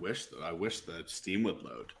 I wish that Steam would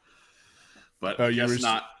load. But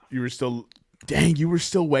you were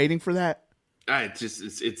still waiting for that?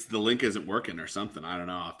 It's the link isn't working or something. I don't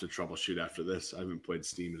know. I'll have to troubleshoot after this. I haven't played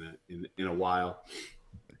Steam in a while.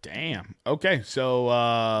 Damn. Okay, so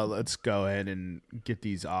let's go ahead and get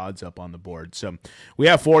these odds up on the board. So we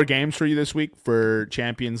have 4 games for you this week for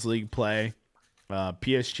Champions League play.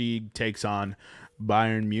 PSG takes on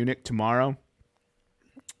Bayern Munich tomorrow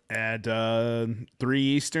at 3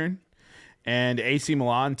 Eastern, and AC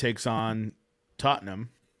Milan takes on Tottenham.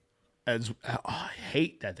 I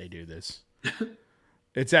hate that they do this.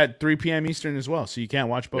 It's at 3 p.m. Eastern as well, so you can't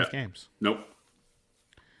watch both games. Nope.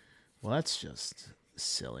 Well, that's just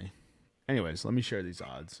silly. Anyways, let me share these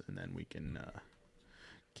odds, and then we can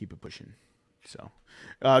keep it pushing. So,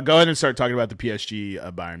 go ahead and start talking about the PSG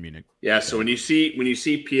Bayern Munich. Yeah. So when you see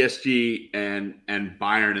PSG and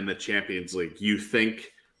Bayern in the Champions League, you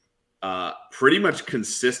think pretty much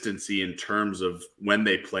consistency in terms of when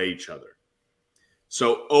they play each other.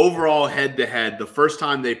 So overall, head to head, the first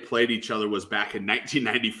time they played each other was back in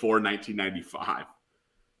 1994, 1995.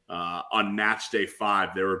 On match day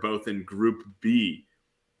 5, they were both in Group B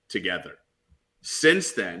together.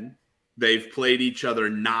 Since then, they've played each other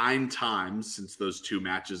 9 times since those 2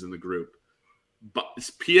 matches in the group. But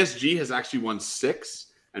PSG has actually won 6,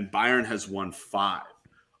 and Bayern has won 5.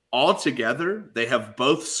 Altogether, they have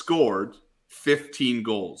both scored 15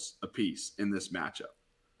 goals apiece in this matchup.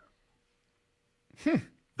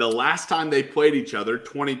 The last time they played each other,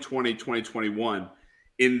 2020, 2021,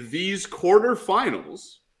 in these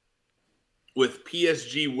quarterfinals, with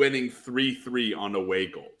PSG winning 3-3 on away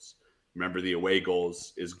goals. Remember, the away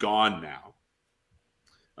goals is gone now.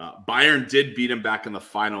 Bayern did beat them back in the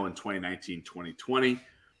final in 2019, 2020.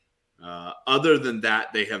 Other than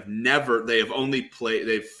that, they've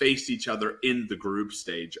faced each other in the group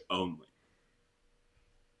stage only.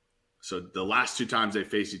 So the last 2 times they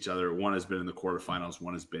faced each other, one has been in the quarterfinals,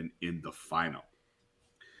 one has been in the final.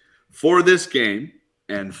 For this game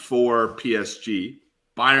and for PSG,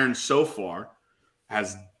 Bayern so far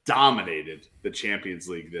has dominated the Champions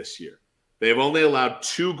League this year. They have only allowed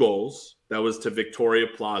 2 goals. That was to Victoria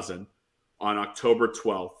Plzen on October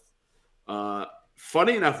 12th.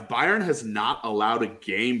 Funny enough, Bayern has not allowed a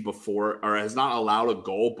game before, or has not allowed a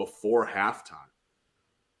goal before halftime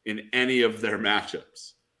in any of their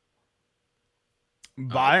matchups.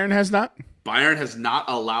 Bayern has not? Bayern has not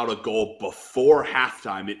allowed a goal before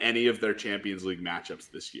halftime in any of their Champions League matchups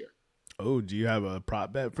this year. Oh, do you have a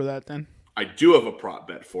prop bet for that then? I do have a prop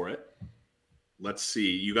bet for it. Let's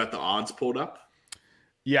see. You got the odds pulled up?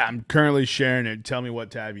 Yeah, I'm currently sharing it. Tell me what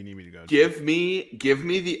tab you need me to go to. Give me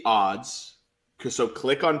the odds. So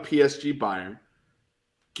click on PSG Bayern.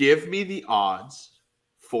 Give me the odds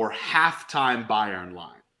for halftime Bayern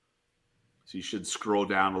line. So you should scroll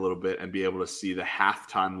down a little bit and be able to see the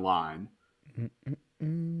halftime line.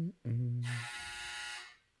 The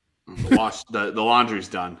laundry's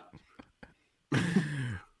done.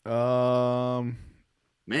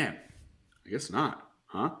 Man, I guess not,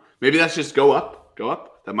 huh? Maybe that's just go up.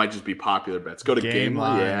 That might just be popular bets. Go to game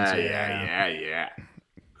lines. Yeah.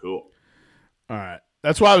 Cool. All right.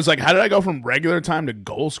 That's why I was like, how did I go from regular time to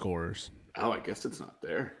goal scorers? Oh, I guess it's not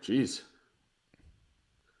there. Jeez.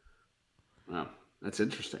 Wow, that's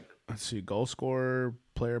interesting. Let's see. Goal scorer,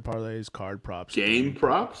 player parlays, card props. Game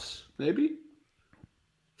props, maybe?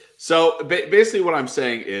 So basically what I'm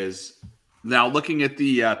saying is, now looking at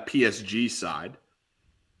the PSG side,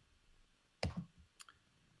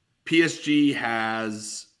 PSG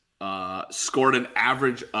has scored an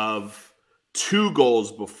average of 2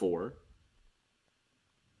 goals before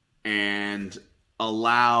and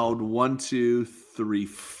allowed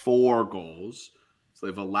 4 goals.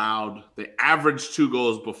 So they averaged 2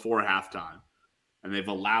 goals before halftime, and they've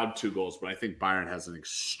allowed 2 goals, but I think Bayern has an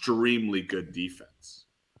extremely good defense.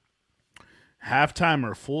 Halftime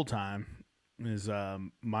or full time is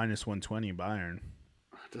minus 120 Bayern.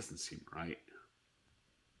 It doesn't seem right.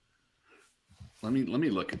 Let me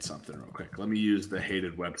look at something real quick. Let me use the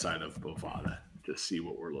hated website of Bovada to see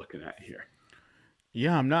what we're looking at here.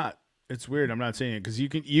 Yeah, I'm not. It's weird. I'm not seeing it because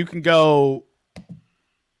you can go.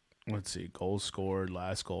 Let's see. Goals scored,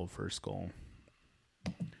 last goal, first goal.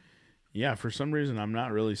 Yeah, for some reason I'm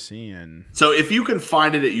not really seeing. So if you can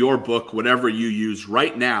find it at your book, whatever you use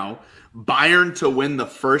right now, Bayern to win the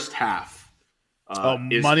first half.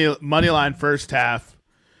 Money line first half.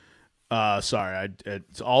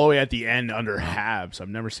 It's all the way at the end under halves. I've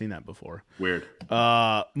never seen that before. Weird.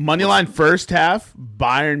 Money line first half.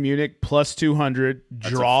 Bayern Munich plus 200.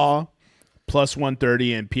 Draw plus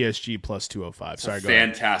 130 and PSG plus 205. Sorry, go ahead.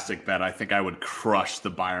 Fantastic bet. I think I would crush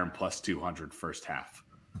the Bayern plus 200 first half.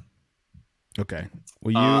 Okay.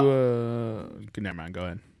 Well, never mind. Go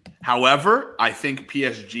ahead. However, I think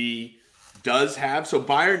PSG does have so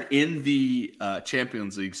Bayern in the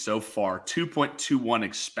Champions League so far 2.21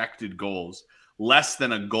 expected goals, less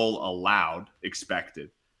than a goal allowed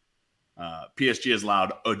expected. PSG has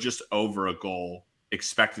allowed just over a goal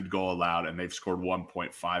expected goal allowed, and they've scored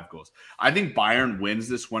 1.5 goals. I think Bayern wins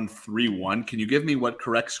this one 3-1. Can you give me what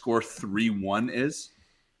correct score 3-1 is?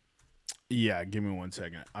 Yeah, give me 1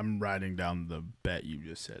 second. I'm writing down the bet you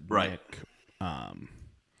just said. Right. Nick, I'll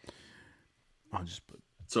just put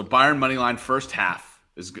so Bayern money line first half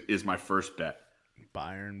is my first bet.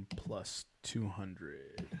 Bayern plus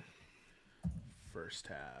 200 first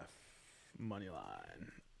half money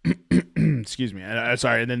line. Excuse me.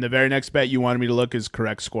 Sorry. And then the very next bet you wanted me to look is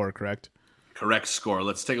correct score, correct? Correct score.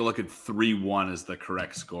 Let's take a look at 3-1 as the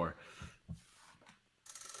correct score.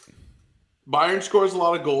 Bayern scores a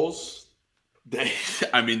lot of goals. They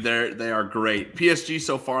are great. PSG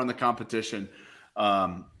so far in the competition,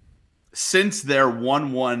 since their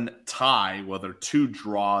 1-1 tie, well, their two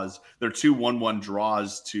 1-1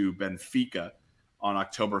 draws to Benfica on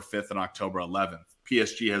October 5th and October 11th.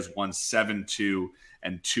 PSG has won 7-2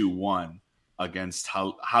 and 2-1 against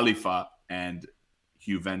Halifa and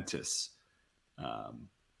Juventus.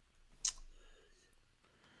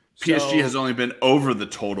 PSG has only been over the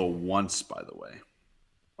total once, by the way,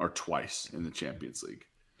 or twice in the Champions League.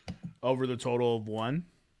 Over the total of 1?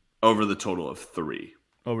 Over the total of 3.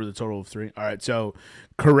 Over the total of 3. All right, so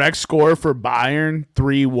correct score for Bayern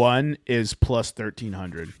 3-1 is plus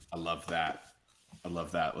 1,300. I love that.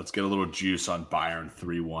 Let's get a little juice on Bayern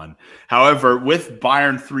 3-1. However, with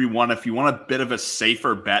Bayern 3-1, if you want a bit of a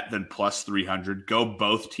safer bet than plus 300, go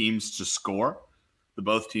both teams to score. The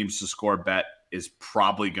both teams to score bet is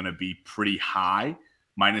probably going to be pretty high,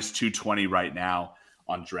 minus 220 right now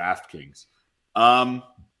on DraftKings.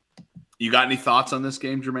 You got any thoughts on this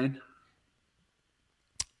game, Jermaine?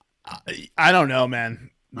 I don't know,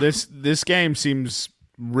 man. This game seems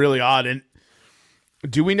really odd. And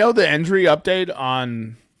do we know the injury update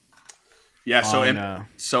on? Yeah, so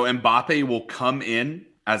Mbappe will come in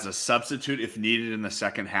as a substitute if needed in the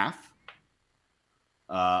second half.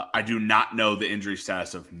 I do not know the injury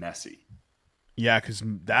status of Messi. Yeah, because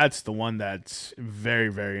that's the one that's very,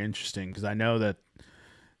 very interesting because I know that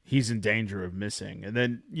he's in danger of missing. And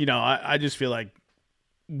then, I just feel like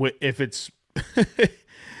if it's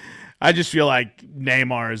I just feel like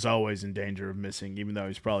Neymar is always in danger of missing, even though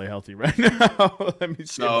he's probably healthy right now. Let me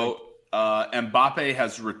see. Mbappe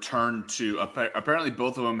has returned to apparently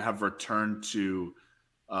both of them have returned to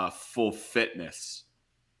full fitness,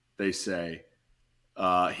 they say.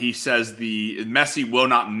 He says Messi will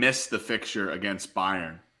not miss the fixture against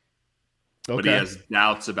Bayern. Okay. But he has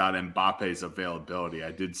doubts about Mbappe's availability.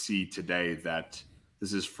 I did see today that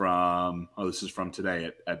this is from today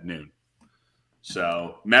at noon.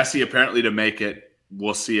 So Messi apparently to make it.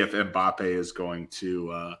 We'll see if Mbappe is going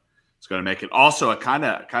to make it. Also, a kind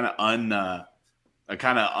of unsung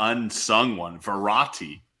one.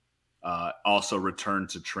 Verratti also returned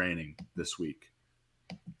to training this week.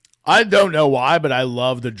 I don't know why, but I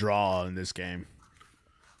love the draw in this game.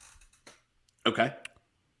 Okay.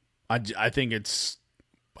 I think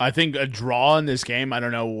a draw in this game. I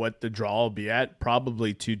don't know what the draw will be at.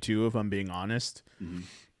 Probably 2-2 if I'm being honest. Mm-hmm.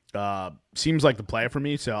 Seems like the play for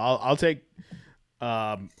me. So I'll take.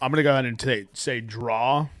 I'm gonna go ahead and say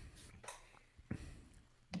draw.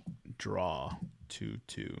 Draw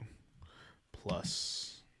 2-2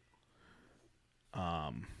 plus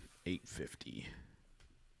 850.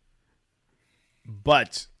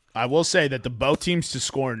 But I will say that the both teams to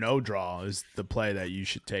score no draw is the play that you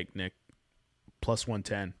should take, Nick. Plus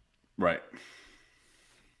 110. Right.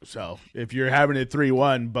 So if you're having it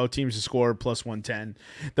 3-1, both teams to score plus 110.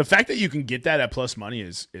 The fact that you can get that at plus money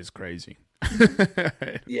is crazy.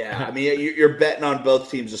 Yeah, I mean you're betting on both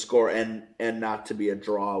teams to score and not to be a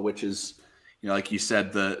draw, which is, like you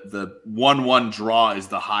said, the 1-1 draw is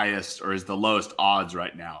the highest or is the lowest odds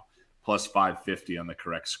right now, plus 550 on the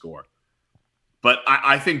correct score. But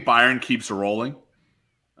I think Bayern keeps rolling.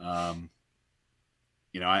 I'm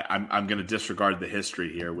going to disregard the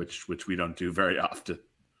history here, which we don't do very often.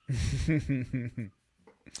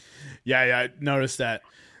 Yeah, I noticed that.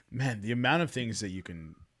 Man, the amount of things that you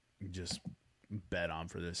can just bet on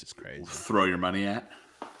for this is crazy. Throw your money at.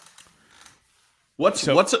 What's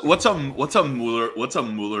a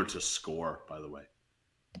Muller to score, by the way?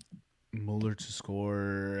 Muller to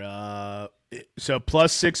score. So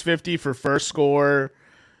plus 650 for first score,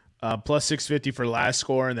 plus 650 for last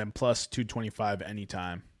score, and then plus 225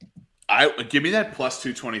 anytime. Give me that plus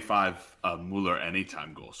 225 Muller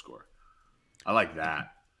anytime goal score. I like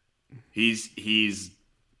that. He's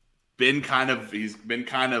been kind of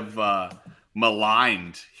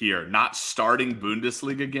maligned here, not starting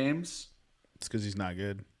Bundesliga games. It's because he's not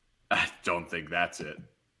good. I don't think that's it.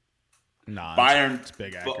 Nah, Bayern, it's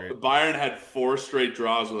big accurate. Bayern had 4 straight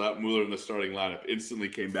draws without Mueller in the starting lineup. Instantly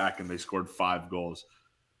came back and they scored 5 goals.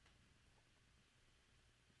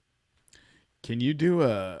 Can you do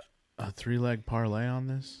a 3-leg parlay on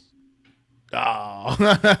this? Oh,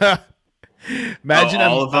 imagine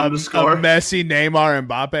all of them to score? a Messi, Neymar, and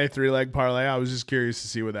Mbappe 3-leg parlay. I was just curious to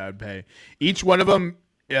see what that would pay. Each one of them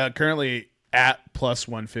currently at plus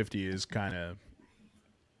 150 is kind of.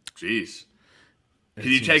 Jeez. Can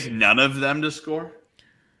you take none of them to score?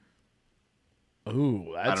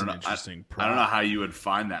 Ooh, that's an interesting prop. I don't know how you would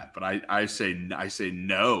find that, but I say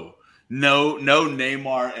no. No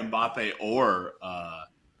Neymar, Mbappe, or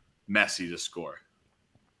Messi to score.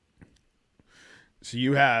 So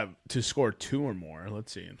you have to score 2 or more.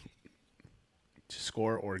 Let's see. To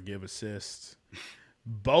score or give assists.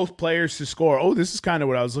 Both players to score. Oh, this is kind of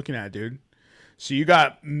what I was looking at, dude. So you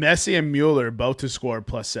got Messi and Mueller both to score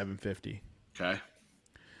plus 750. Okay.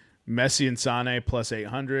 Messi and Sané plus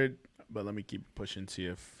 800. But let me keep pushing, see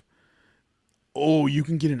if. Oh, you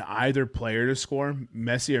can get an either player to score.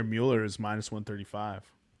 Messi or Mueller is minus 135.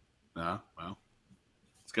 Well,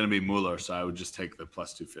 it's going to be Mueller, so I would just take the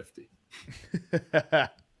plus 250.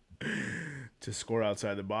 To score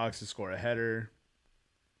outside the box, to score a header.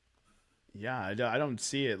 Yeah, I don't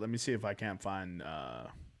see it. Let me see if I can't find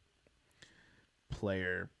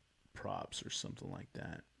player props or something like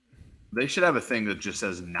that. They should have a thing that just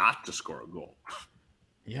says not to score a goal.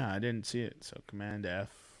 Yeah, I didn't see it. So Command F,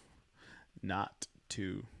 not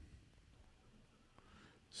to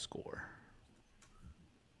score.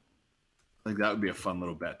 I think that would be a fun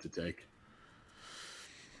little bet to take.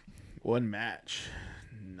 One match,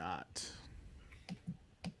 not.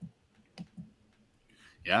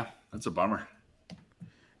 Yeah, that's a bummer.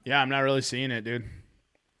 Yeah, I'm not really seeing it, dude.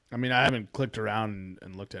 I mean, I haven't clicked around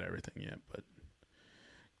and looked at everything yet, but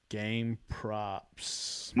game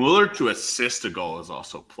props. Mueller to assist a goal is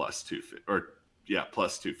also plus 250,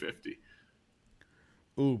 plus 250.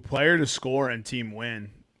 Ooh, player to score and team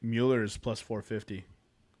win. Mueller is plus 450.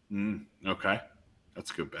 Okay,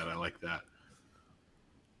 that's a good bet. I like that.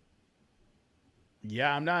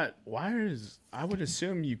 Yeah, I'm not. I would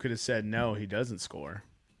assume you could have said no, he doesn't score.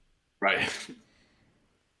 Right.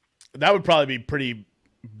 That would probably be pretty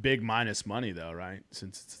big minus money, though, right?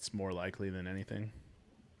 Since it's more likely than anything.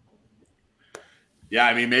 Yeah,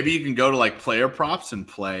 I mean, maybe you can go to like player props and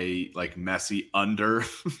play like Messi under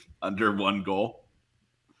 1 goal.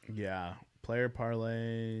 Yeah, player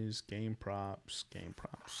parlays, game props.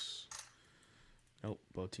 Nope,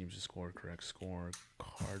 both teams to score, correct score,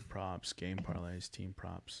 card props, game parlays, team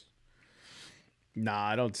props. Nah,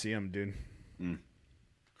 I don't see them, dude.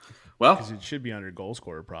 Well, because it should be under goal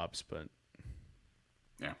scorer props, but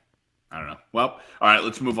yeah, I don't know. Well, all right,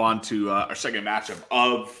 let's move on to our second matchup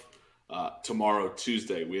of tomorrow,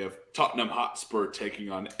 Tuesday. We have Tottenham Hotspur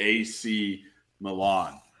taking on AC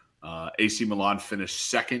Milan. AC Milan finished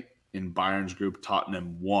second in Bayern's group.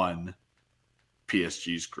 Tottenham won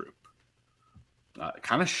PSG's group.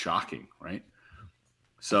 Kind of shocking, right?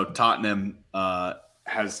 So Tottenham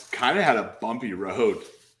has kind of had a bumpy road.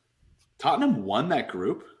 Tottenham won that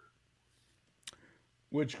group.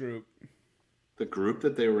 Which group? The group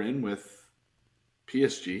that they were in with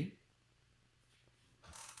PSG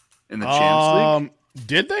in the Champions League.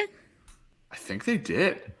 Did they? I think they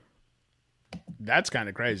did. That's kind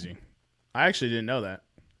of crazy. I actually didn't know that.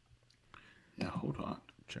 Yeah, hold on.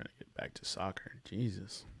 I'm trying to get back to soccer.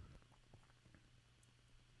 Jesus.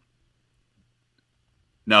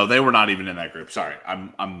 No, they were not even in that group. Sorry,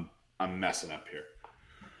 I'm messing up here.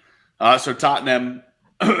 So Tottenham,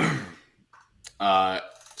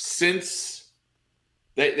 since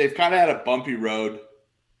they've kind of had a bumpy road,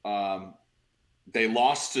 they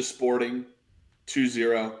lost to Sporting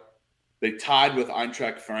 2-0. They tied with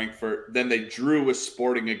Eintracht Frankfurt. Then they drew with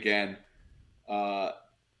Sporting again.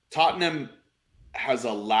 Tottenham has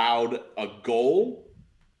allowed a goal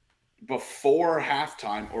before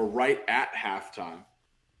halftime or right at halftime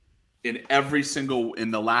in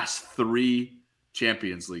the last 3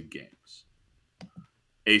 Champions League games.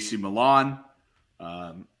 AC Milan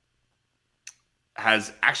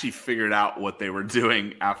has actually figured out what they were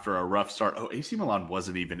doing after a rough start. Oh, AC Milan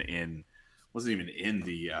wasn't even in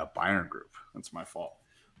the Bayern group. That's my fault.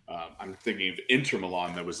 I'm thinking of Inter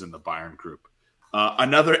Milan that was in the Bayern group.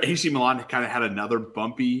 Another AC Milan kind of had another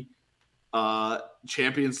bumpy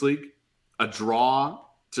Champions League, a draw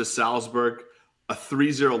to Salzburg, a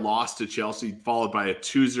 3-0 loss to Chelsea, followed by a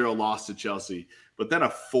 2-0 loss to Chelsea, but then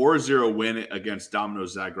a 4-0 win against Dinamo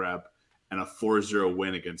Zagreb and a 4-0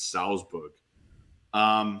 win against Salzburg.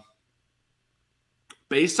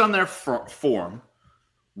 Based on their form,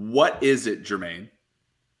 what is it, Jermaine,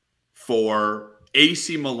 for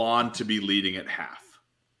AC Milan to be leading at half?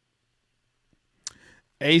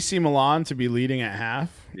 AC Milan to be leading at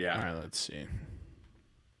half? Yeah. All right, let's see.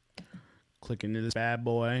 Click into this bad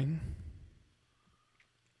boy.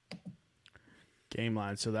 Game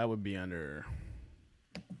line. So that would be under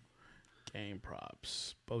game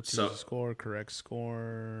props. Both teams score, correct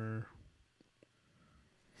score.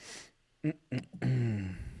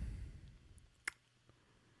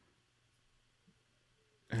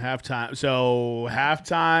 Halftime. So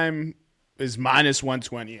halftime is minus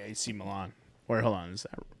 120 AC Milan. Where, hold on, is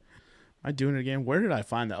that? Am I doing it again? Where did I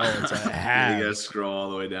find that? Oh, it's a half. You gotta scroll all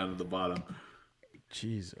the way down to the bottom.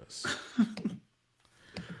 Jesus.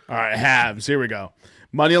 All right, halves. Here we go.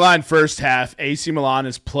 Money line first half. AC Milan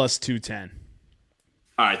is plus 210.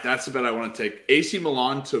 All right, that's the bet I want to take. AC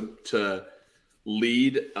Milan to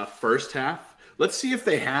lead a first half. Let's see if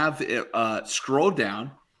they have. Scroll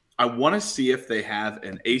down. I want to see if they have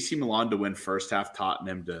an AC Milan to win first half,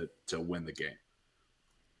 Tottenham to win the game.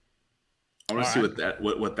 I want to see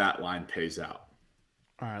what that line pays out.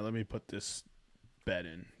 All right, let me put this bet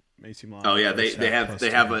in. AC Milan. Oh yeah, they have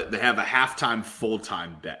a halftime full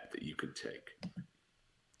time bet that you could take.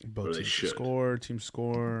 Both teams score, team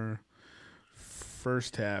score.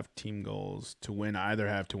 First half team goals to win either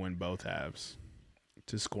half, to win both halves,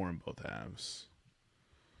 to score in both halves.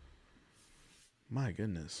 My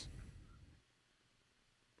goodness.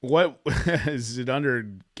 What is it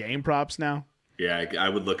under game props now? Yeah, I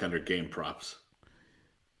would look under game props.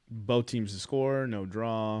 Both teams to score, no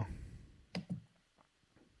draw.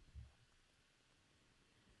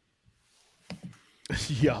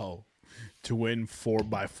 Yo, to win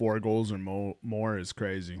by 4 goals or more is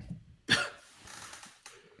crazy.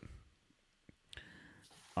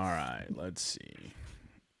 All right, let's see.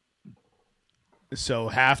 So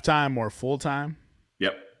halftime or full time?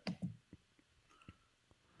 Yep.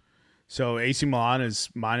 So AC Milan is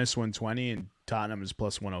minus 120 and Tottenham is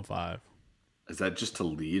plus 105. Is that just to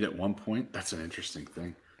lead at one point? That's an interesting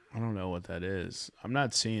thing. I don't know what that is. I'm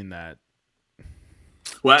not seeing that.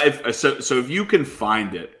 Well, if you can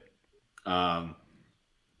find it on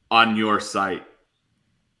your site,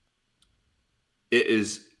 it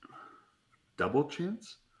is double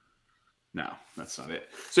chance? No, that's not it.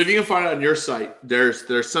 So if you can find it on your site,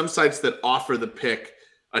 there's some sites that offer the pick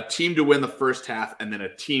a team to win the first half and then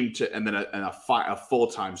a team to and then a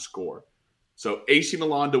full-time score. So AC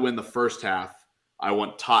Milan to win the first half. I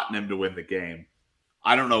want Tottenham to win the game.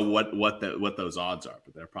 I don't know what those odds are,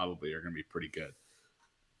 but they probably are going to be pretty good.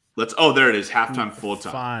 There it is, halftime,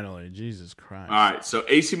 full-time. Finally, Jesus Christ. All right, so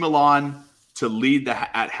AC Milan to lead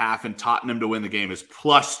at half and Tottenham to win the game is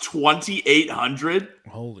plus 2,800.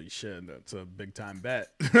 Holy shit, that's a big time bet.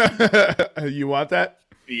 You want that?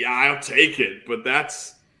 Yeah, I'll take it, but that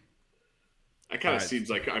kind of seems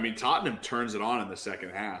like, I mean, Tottenham turns it on in the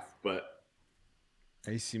second half, but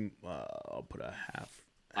AC, I'll put a half.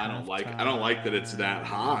 I don't like that it's that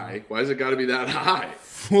high. Why has it got to be that high?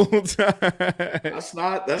 Full time. That's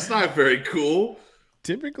not very cool.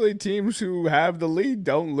 Typically, teams who have the lead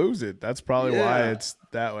don't lose it. That's probably why it's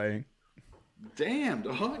that way. Damn,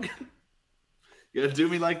 dog. You gotta do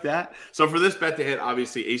me like that. So for this bet to hit,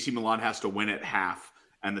 obviously AC Milan has to win at half,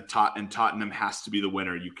 and Tottenham has to be the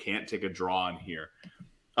winner. You can't take a draw in here.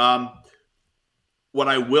 What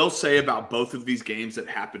I will say about both of these games that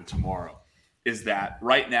happen tomorrow is that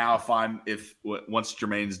right now, once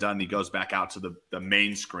Jermaine's done, he goes back out to the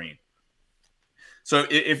main screen. So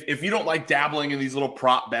if you don't like dabbling in these little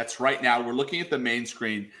prop bets right now, we're looking at the main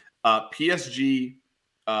screen. PSG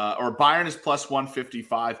or Bayern is plus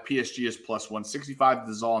 155. PSG is plus 165.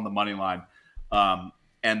 This is all on the money line.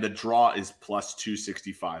 And the draw is plus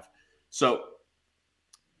 265. So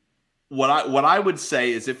what I would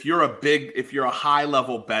say is if you're a high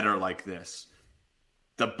level bettor like this,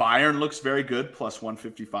 the Bayern looks very good, plus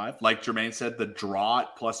 155. Like Jermaine said, the draw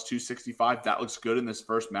at plus 265, that looks good in this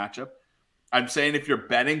first matchup. I'm saying if you're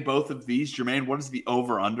betting both of these, Jermaine, what is the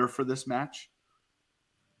over-under for this match?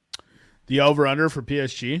 The over-under for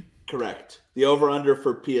PSG? Correct. The over-under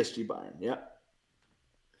for PSG Bayern, yep.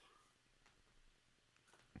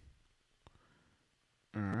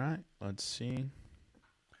 All right, let's see.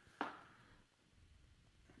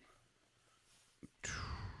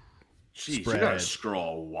 Jeez, you gotta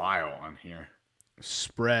scroll a while on here.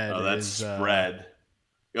 Spread. Oh, that's spread.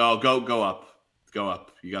 Oh, go up. Go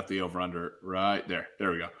up. You got the over-under right there.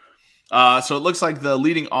 There we go. So it looks like the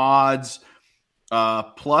leading odds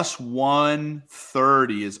plus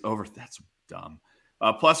 130 is over. That's dumb.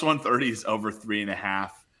 Plus 130 is over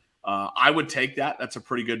 3.5. I would take that. That's a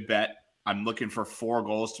pretty good bet. I'm looking for 4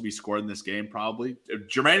 goals to be scored in this game, probably.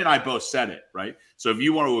 Jermaine and I both said it, right? So if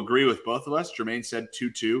you want to agree with both of us, Jermaine said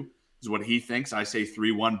 2-2 is what he thinks. I say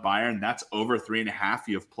 3-1 Bayern. That's over 3.5.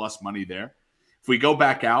 You have plus money there. If we go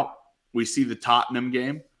back out, we see the Tottenham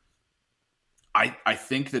game. I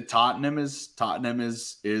think that Tottenham is so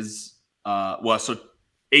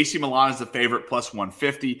AC Milan is the favorite plus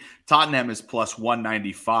 150. Tottenham is plus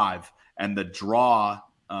 195, and the draw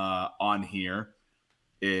on here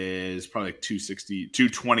is probably like 260,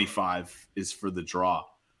 225 is for the draw.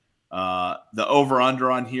 The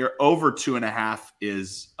over-under on here, over 2.5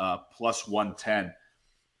 is plus 110.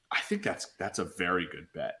 I think that's a very good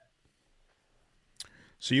bet.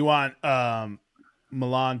 So you want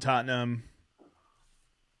Milan, Tottenham,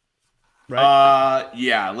 right?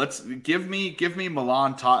 Yeah. Let's give me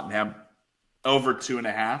Milan, Tottenham over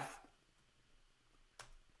 2.5.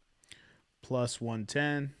 Plus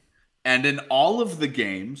 110. And in all of the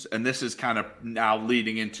games, and this is kind of now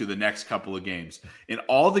leading into the next couple of games, in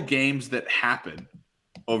all the games that happen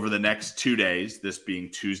over the next 2 days, this being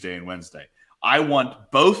Tuesday and Wednesday, I want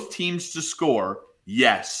both teams to score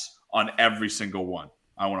yes on every single one.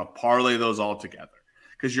 I want to parlay those all together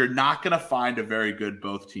because you're not going to find a very good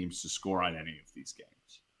both teams to score on any of these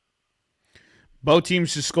games. Both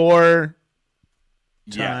teams to score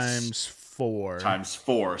times 4. Times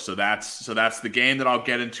 4. So that's the game that I'll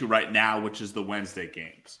get into right now, which is the Wednesday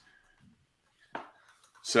games.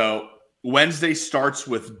 So Wednesday starts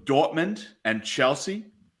with Dortmund and Chelsea.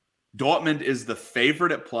 Dortmund is the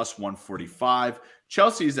favorite at plus 145.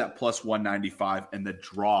 Chelsea is at plus 195, and the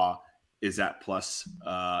draw is at plus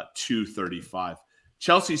 235.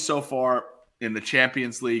 Chelsea so far in the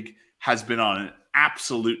Champions League has been on an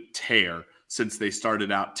absolute tear since they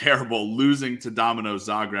started out terrible, losing to Dinamo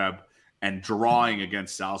Zagreb and drawing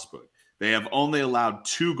against Salzburg. They have only allowed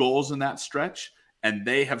 2 goals in that stretch, and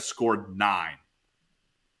they have scored 9.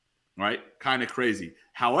 Right? Kind of crazy.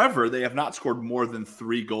 However, they have not scored more than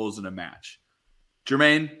 3 goals in a match.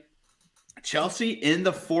 Jermaine, Chelsea in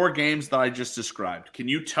the 4 games that I just described, can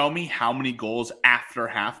you tell me how many goals after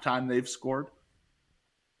halftime they've scored?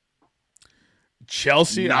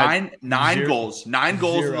 Chelsea? 9 goals. 9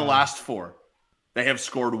 goals in the last 4. They have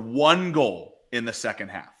scored 1 goal in the second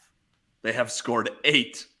half. They have scored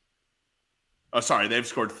 8. Oh, sorry, they've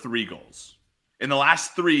scored 3 goals. In the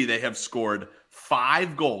last 3, they have scored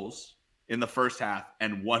 5 goals in the first half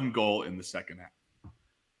and 1 goal in the second half.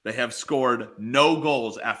 They have scored no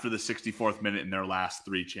goals after the 64th minute in their last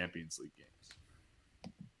 3 Champions League games.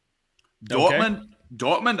 Okay.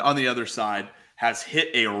 Dortmund, on the other side, has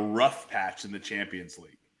hit a rough patch in the Champions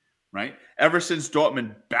League, right? Ever since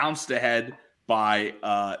Dortmund bounced ahead by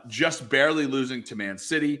just barely losing to Man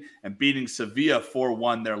City and beating Sevilla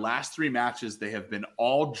 4-1, their last 3 matches, they have been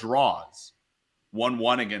all draws.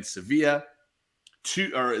 1-1 against Sevilla,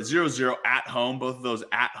 0-0 at home, both of those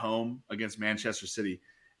at home against Manchester City.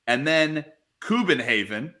 And then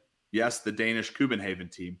Copenhagen, yes, the Danish Copenhagen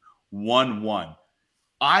team, 1-1.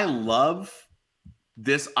 I love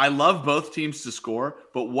this. I love both teams to score,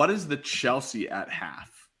 but what is the Chelsea at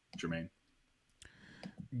half, Jermaine?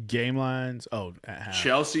 Game lines. Oh, at half.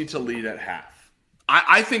 Chelsea to lead at half.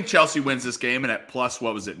 I think Chelsea wins this game, and at plus,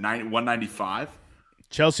 what was it, 195?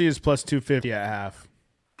 Chelsea is plus 250 at half.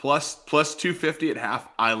 Plus 250 at half.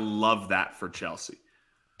 I love that for Chelsea.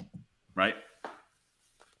 Right?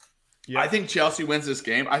 Yeah. I think Chelsea wins this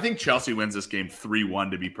game. I think Chelsea wins this game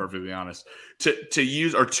 3-1, to be perfectly honest. To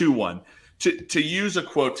use, or 2-1. To use a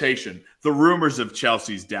quotation, the rumors of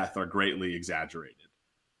Chelsea's death are greatly exaggerated.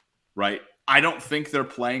 Right? I don't think they're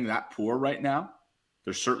playing that poor right now.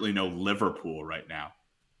 There's certainly no Liverpool right now.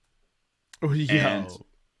 Oh, yeah.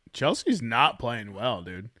 Chelsea's not playing well,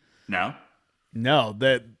 dude. No? No.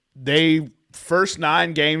 They first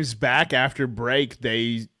 9 games back after break,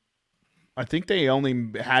 I think they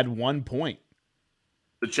only had 1 point.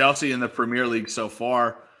 The Chelsea in the Premier League so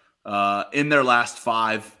far, in their last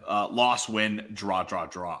 5, loss, win, draw.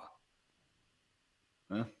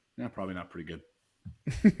 Yeah, probably not pretty good.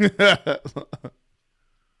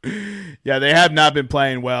 Yeah, they have not been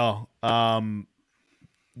playing well.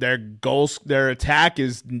 Their attack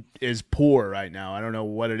is poor right now. I don't know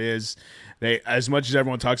what it is. As much as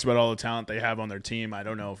everyone talks about all the talent they have on their team, I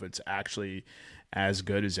don't know if it's actually as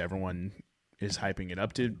good as everyone is hyping it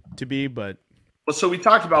up to be. But well, so we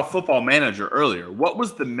talked about Football Manager earlier. What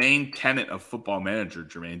was the main tenet of Football Manager,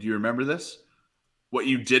 Jermaine? Do you remember this? What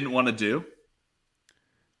you didn't want to do?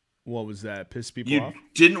 What was that? Piss people off? You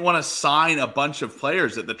didn't want to sign a bunch of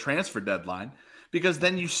players at the transfer deadline because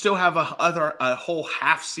then you still have a whole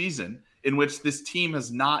half season in which this team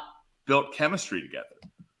has not built chemistry together.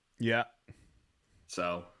 Yeah.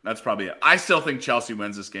 So that's probably it. I still think Chelsea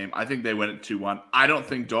wins this game. I think they win it 2-1. I don't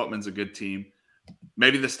think Dortmund's a good team.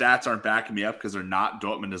 Maybe the stats aren't backing me up because they're not.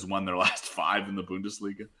 Dortmund has won their last 5 in the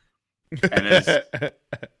Bundesliga.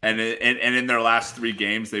 And in their last 3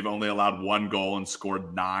 games, they've only allowed 1 goal and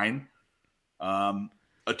scored 9. 2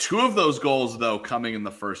 of those goals, though, coming in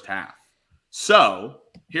the first half. So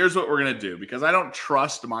here's what we're going to do. Because I don't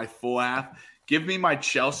trust my full half, give me my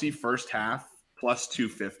Chelsea first half plus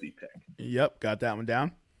 250 pick. Yep, got that one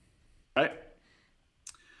down. Right?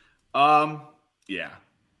 Yeah.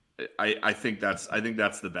 I think that's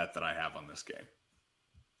the bet that I have on this game.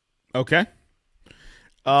 Okay.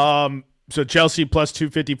 So Chelsea plus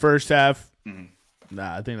 250 first half. Mm-hmm.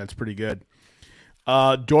 Nah, I think that's pretty good.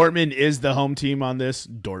 Dortmund is the home team on this.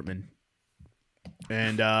 Dortmund.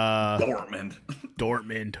 And Dortmund.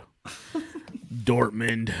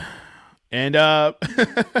 And I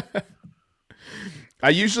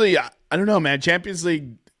don't know, man. Champions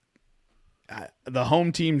League, the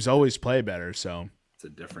home teams always play better, so it's a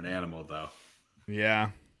different animal, though.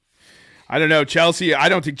 Yeah. I don't know. Chelsea, I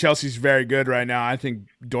don't think Chelsea's very good right now. I think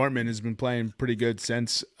Dortmund has been playing pretty good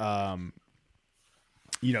since since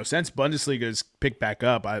Bundesliga's picked back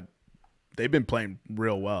up. They've been playing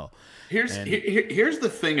real well. Here's the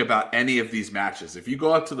thing about any of these matches. If you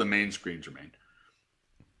go out to the main screen, Jermaine,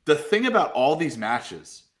 the thing about all these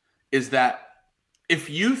matches is that if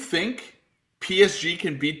you think PSG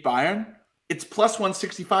can beat Bayern, it's plus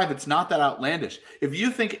 165. It's not that outlandish. If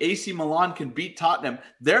you think AC Milan can beat Tottenham,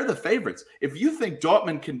 they're the favorites. If you think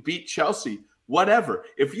Dortmund can beat Chelsea, whatever.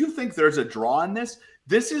 If you think there's a draw in this,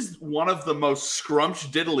 this is one of the most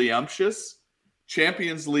scrump-diddly-umptious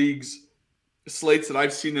Champions League's slates that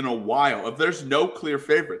I've seen in a while. If there's no clear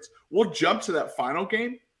favorites, we'll jump to that final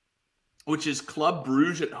game, which is Club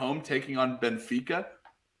Brugge at home taking on Benfica.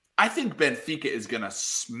 I think Benfica is going to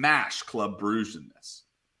smash Club Brugge in this.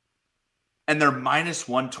 And they're minus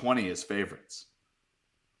 120 as favorites.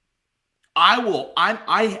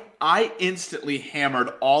 I instantly hammered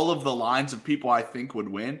all of the lines of people I think would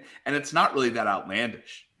win, and it's not really that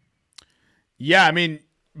outlandish. Yeah, I mean,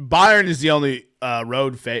 Bayern is the only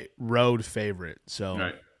road favorite. So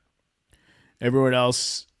right. Everyone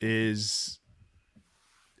else is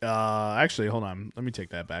actually, hold on. Let me take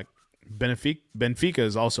that back. Benfica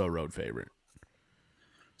is also a road favorite.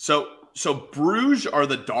 So Bruges are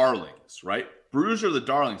the darlings, right? Bruges are the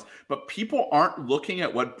darlings, but people aren't looking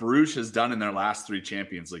at what Bruges has done in their last 3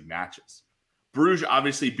 Champions League matches. Bruges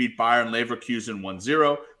obviously beat Bayern Leverkusen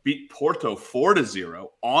 1-0, beat Porto 4-0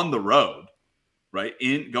 on the road, right?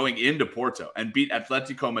 Going into Porto, and beat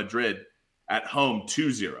Atletico Madrid at home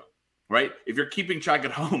 2-0, right? If you're keeping track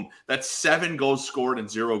at home, that's 7 goals scored and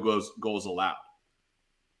 0 goals allowed.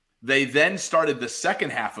 They then started the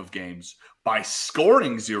second half of games by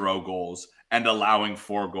scoring 0 goals and allowing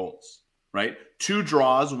 4 goals, right? 2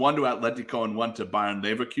 draws, 1 to Atletico and 1 to Bayern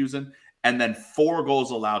Leverkusen, and then 4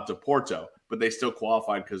 goals allowed to Porto, but they still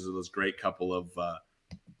qualified because of those great couple of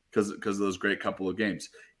games.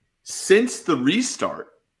 Since the restart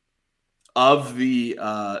of the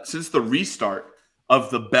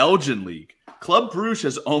Belgian league, Club Brugge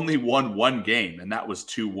has only won 1 game, and that was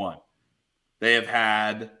 2-1. They have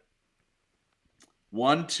had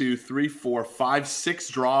 6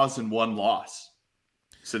 draws and 1 loss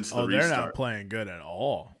since the restart. They're not playing good at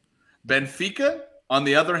all. Benfica, on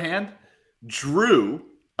the other hand, drew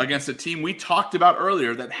against a team we talked about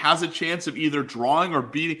earlier that has a chance of either drawing or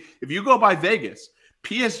beating. If you go by Vegas,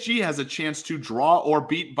 PSG has a chance to draw or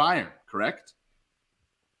beat Bayern, correct?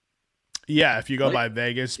 Yeah, if you go by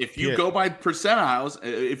Vegas. If you go by percentiles,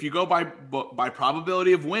 if you go by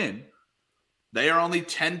probability of win, they are only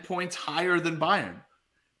 10 points higher than Bayern.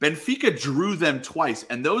 Benfica drew them twice,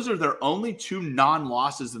 and those are their only 2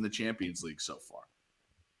 non-losses in the Champions League so far.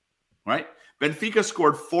 Right? Benfica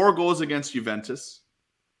scored 4 goals against Juventus.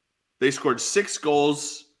 They scored 6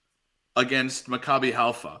 goals against Maccabi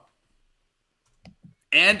Haifa.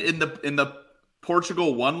 And in the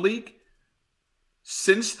Portugal 1 league,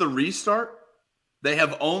 since the restart, they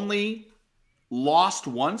have only lost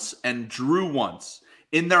once and drew once.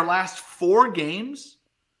 In their last 4 games,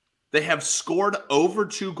 they have scored over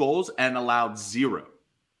 2 goals and allowed 0.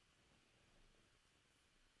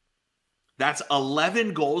 That's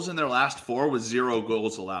 11 goals in their last 4 with 0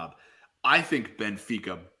 goals allowed. I think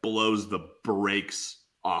Benfica blows the brakes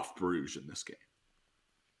off Bruges in this game.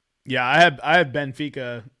 Yeah, I have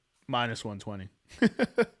Benfica minus 120.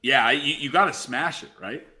 Yeah, you got to smash it,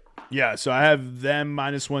 right? Yeah, so I have them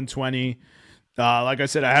minus 120. Like I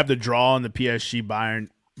said, I have the draw in the PSG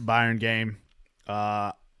Bayern game.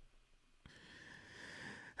 I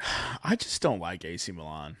just don't like AC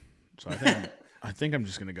Milan. So I think I'm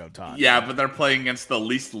just gonna go Tottenham. Yeah, but they're playing against the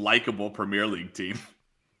least likable Premier League team.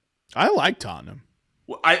 I like Tottenham.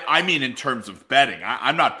 Well, I mean, in terms of betting,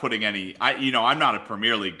 I'm not putting any. I'm not a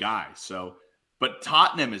Premier League guy, so. But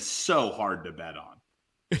Tottenham is so hard to bet on.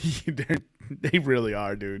 They really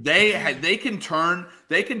are, dude. They can turn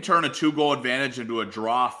a 2-goal advantage into a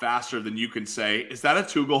draw faster than you can say, is that a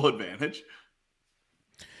 2-goal advantage?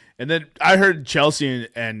 And then I heard Chelsea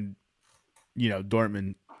and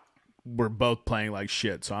Dortmund were both playing like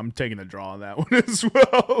shit, so I'm taking a draw on that one as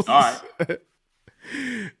well. All right.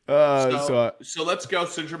 So let's go.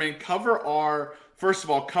 So Jermaine, cover our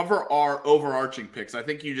overarching picks. I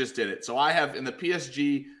think you just did it. So I have in the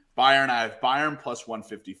PSG Bayern, I have Bayern plus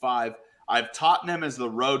 155. I have Tottenham as the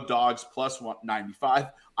road dogs plus 195.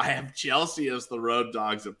 I have Chelsea as the road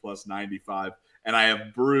dogs at plus 95. And I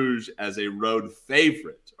have Bruges as a road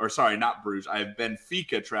favorite. Or sorry, not Bruges. I have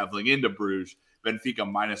Benfica traveling into Bruges. Benfica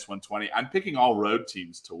minus 120. I'm picking all road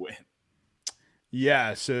teams to win.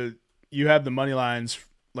 Yeah, so you have the money lines,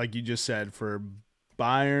 like you just said, for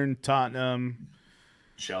Bayern, Tottenham,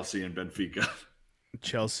 Chelsea, and Benfica.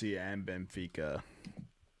 Chelsea and Benfica.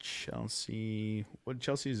 Chelsea's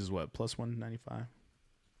is what? Plus 195?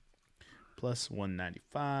 Plus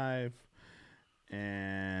 195.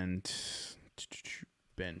 And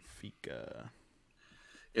Benfica.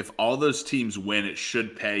 If all those teams win, it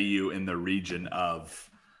should pay you in the region of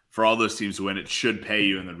for all those teams to win, it should pay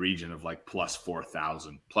you in the region of like plus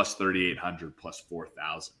 4,000, plus 3,800, plus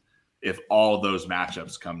 4,000. If all those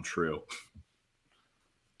matchups come true.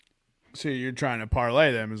 So you're trying to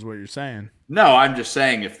parlay them is what you're saying. No, I'm just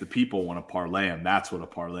saying if the people want to parlay them, that's what a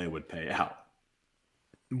parlay would pay out.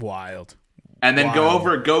 Wild. And then go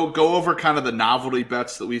over kind of the novelty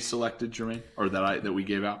bets that we selected, Jermaine, or that we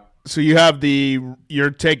gave out. So you have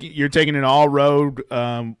you're taking an all road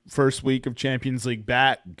first week of Champions League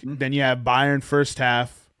back. Mm-hmm. Then you have Bayern first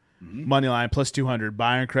half money line plus 200.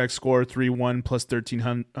 Bayern correct score 3-1 plus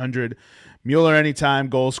 1,300. Mueller anytime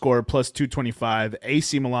goal score plus 225.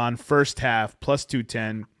 AC Milan first half plus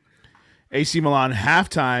 210. AC Milan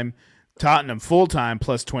halftime. Tottenham full time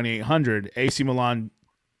plus 2,800. AC Milan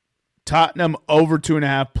Tottenham over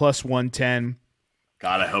 2.5 plus 110.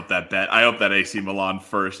 God, I hope that AC Milan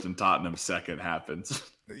first and Tottenham second happens.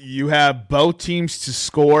 You have both teams to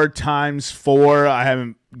score times 4. I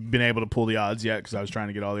haven't been able to pull the odds yet because I was trying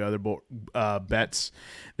to get all the other bets.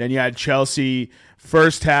 Then you had Chelsea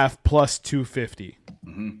first half plus 250.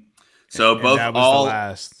 Mm-hmm. So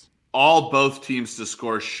both teams to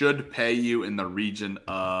score should pay you in the region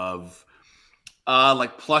of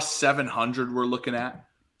like plus 700 we're looking at.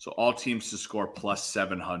 So all teams to score plus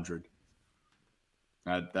 700.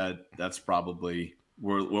 That's probably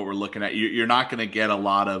what we're looking at. You're not going to get a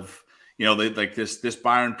lot of, like this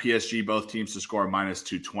Bayern PSG, both teams to score minus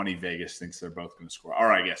 220. Vegas thinks they're both going to score.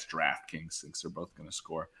 Or I guess DraftKings thinks they're both going to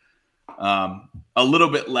score. A little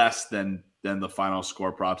bit less than the final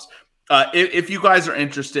score props. If you guys are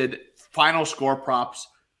interested, final score props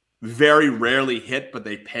very rarely hit, but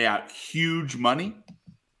they pay out huge money.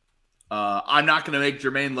 I'm not going to make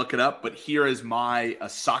Jermaine look it up, but here is my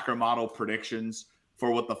soccer model predictions for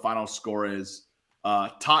what the final score is.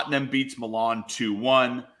 Tottenham beats Milan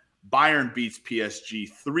 2-1. Bayern beats PSG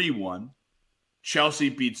 3-1. Chelsea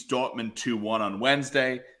beats Dortmund 2-1 on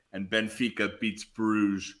Wednesday. And Benfica beats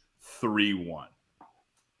Bruges 3-1.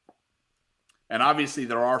 And obviously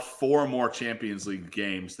there are 4 more Champions League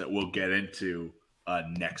games that we'll get into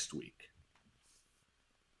next week.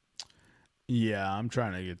 Yeah, I'm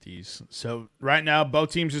trying to get these. So right now,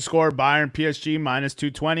 both teams to score Bayern PSG minus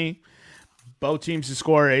 220. Both teams to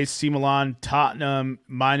score AC Milan Tottenham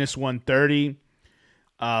minus 130.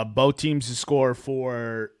 Both teams to score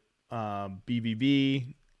for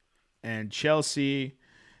BVB and Chelsea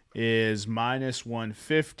is minus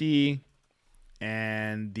 150.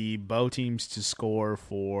 And the both teams to score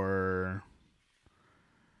for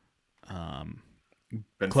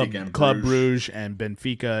Club Brugge and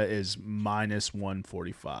Benfica is minus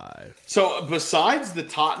 145. So besides the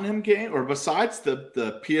Tottenham game or besides the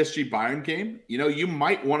PSG Bayern game, you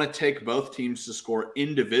might want to take both teams to score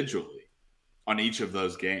individually on each of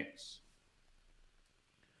those games.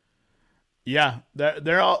 Yeah,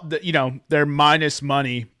 they're all they're minus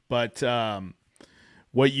money, but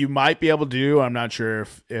what you might be able to do, I'm not sure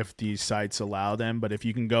if these sites allow them, but if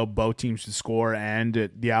you can go both teams to score and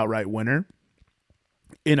the outright winner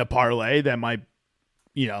in a parlay, that might,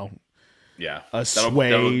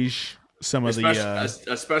 assuage some of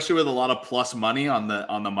especially with a lot of plus money on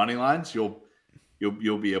the money lines, you'll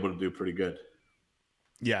be able to do pretty good.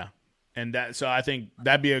 Yeah, and so I think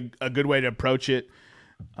that'd be a good way to approach it.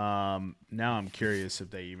 Now I'm curious if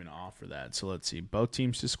they even offer that. So let's see. Both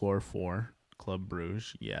teams to score 4. Club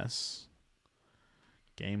Brugge, yes.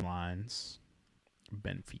 Game lines.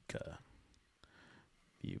 Benfica.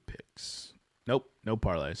 View picks. Nope, no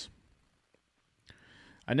parlays.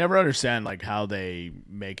 I never understand like how they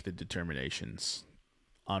make the determinations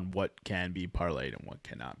on what can be parlayed and what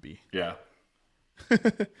cannot be. Yeah.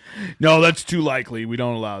 No, that's too likely. We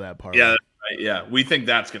don't allow that parlay. Yeah, that's right. Yeah. We think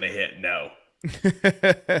that's going to hit. No.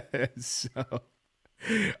 So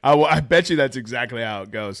I bet you that's exactly how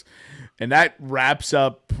it goes. And that wraps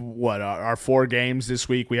up our 4 games this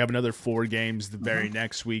week. We have another 4 games the very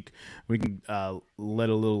next week. We can let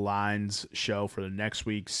a little lines show for the next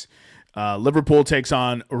week's. Liverpool takes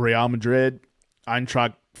on Real Madrid.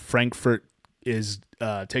 Eintracht Frankfurt is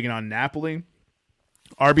taking on Napoli.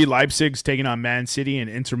 RB Leipzig's taking on Man City, and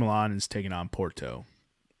Inter Milan is taking on Porto.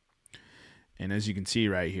 And as you can see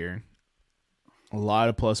right here, a lot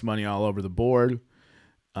of plus money all over the board.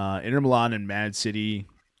 Inter Milan and Man City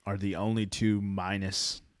are the only 2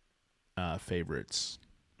 minus favorites.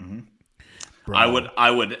 Mm-hmm.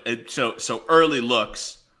 I would. So early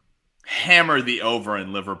looks. Hammer the over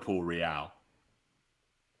in Liverpool Real.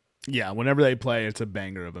 Yeah, whenever they play, it's a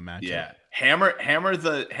banger of a matchup. Yeah, hammer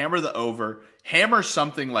the over. Hammer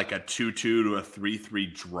something like a 2-2 to a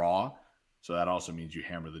 3-3 draw. So that also means you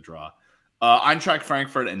hammer the draw. Eintracht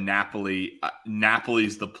Frankfurt and Napoli.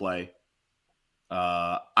 Napoli's the play.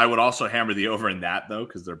 I would also hammer the over in that though,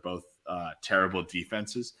 because they're both terrible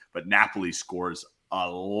defenses. But Napoli scores a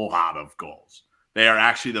lot of goals. They are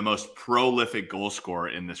actually the most prolific goal scorer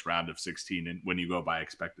in this round of 16 and when you go by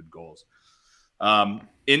expected goals.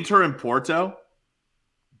 Inter and Porto,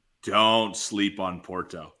 don't sleep on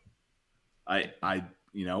Porto.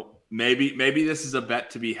 Maybe this is a bet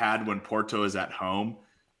to be had when Porto is at home,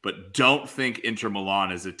 but don't think Inter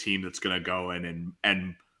Milan is a team that's going to go in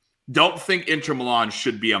and don't think Inter Milan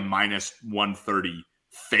should be a minus 130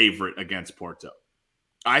 favorite against Porto.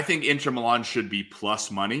 I think Inter Milan should be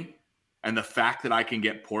plus money. And the fact that I can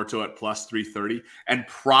get Porto at plus 330 and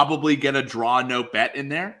probably get a draw no bet in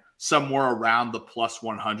there somewhere around the plus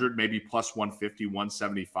 100, maybe plus 150,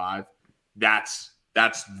 175. That's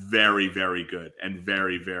very, very good and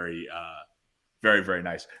very, very, very, very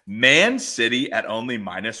nice. Man City at only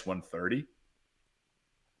minus 130.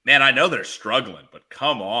 Man, I know they're struggling, but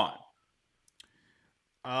come on.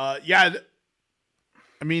 Yeah.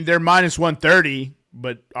 I mean, they're minus 130,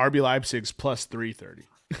 but RB Leipzig's plus 330.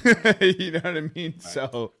 You know what I mean? Right.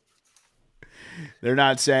 So they're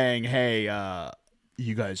not saying, "Hey,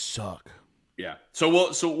 you guys suck." Yeah. So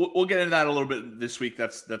we'll get into that a little bit this week.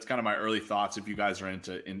 That's kind of my early thoughts. If you guys are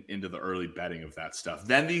into the early betting of that stuff,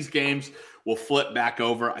 then these games will flip back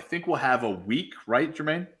over. I think we'll have a week, right,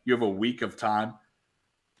 Jermaine? You have a week of time,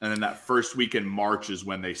 and then that first week in March is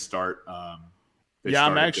when they start.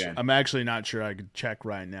 I'm actually not sure. I could check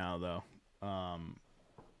right now though.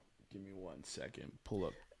 Give me 1 second. Pull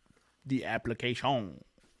up the application.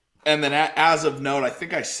 And then as of note, I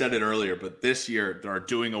think I said it earlier, but this year they're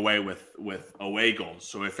doing away with away goals.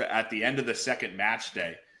 So if at the end of the second match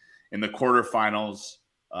day, in the quarterfinals,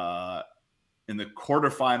 the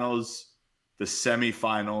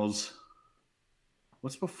semifinals,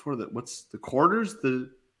 what's before that? What's the quarters? The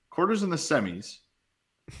quarters and the semis.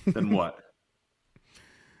 Then what?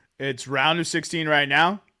 It's round of 16 right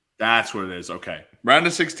now. That's what it is. Okay. Round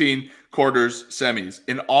of 16, quarters, semis.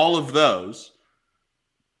 In all of those,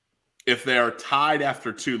 if they are tied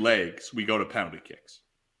after 2 legs, we go to penalty kicks.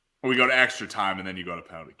 Or we go to extra time, and then you go to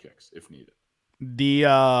penalty kicks if needed. The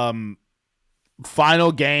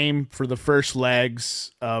final game for the first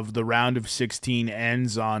legs of the round of 16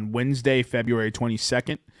 ends on Wednesday, February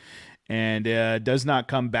 22nd, and does not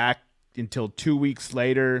come back until 2 weeks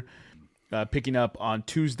later, picking up on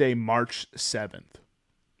Tuesday, March 7th.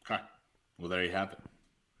 Okay. Well, there you have it.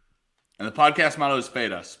 And the podcast motto is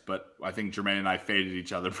fade us, but I think Jermaine and I faded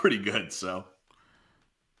each other pretty good, so.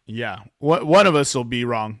 Yeah. One of us will be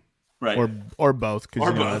wrong. Right. Or both,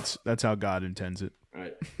 because that's how God intends it.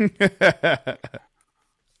 Right.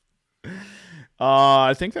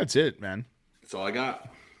 I think that's it, man. That's all I got.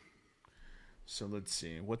 So let's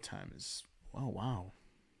see. What time is... Oh, wow.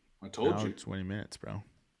 I told now you. 20 minutes, bro.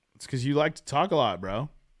 It's because you like to talk a lot, bro.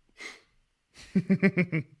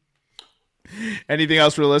 Anything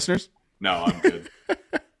else for the listeners? No, I'm good.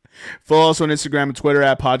 Follow us on Instagram and Twitter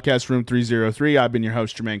at PodcastRoom303. I've been your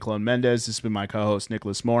host, Jermaine Clone Mendez. This has been my co-host,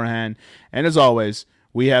 Nicholas Morahan. And as always,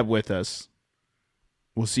 we have with us...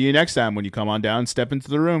 We'll see you next time when you come on down and step into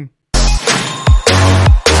the room.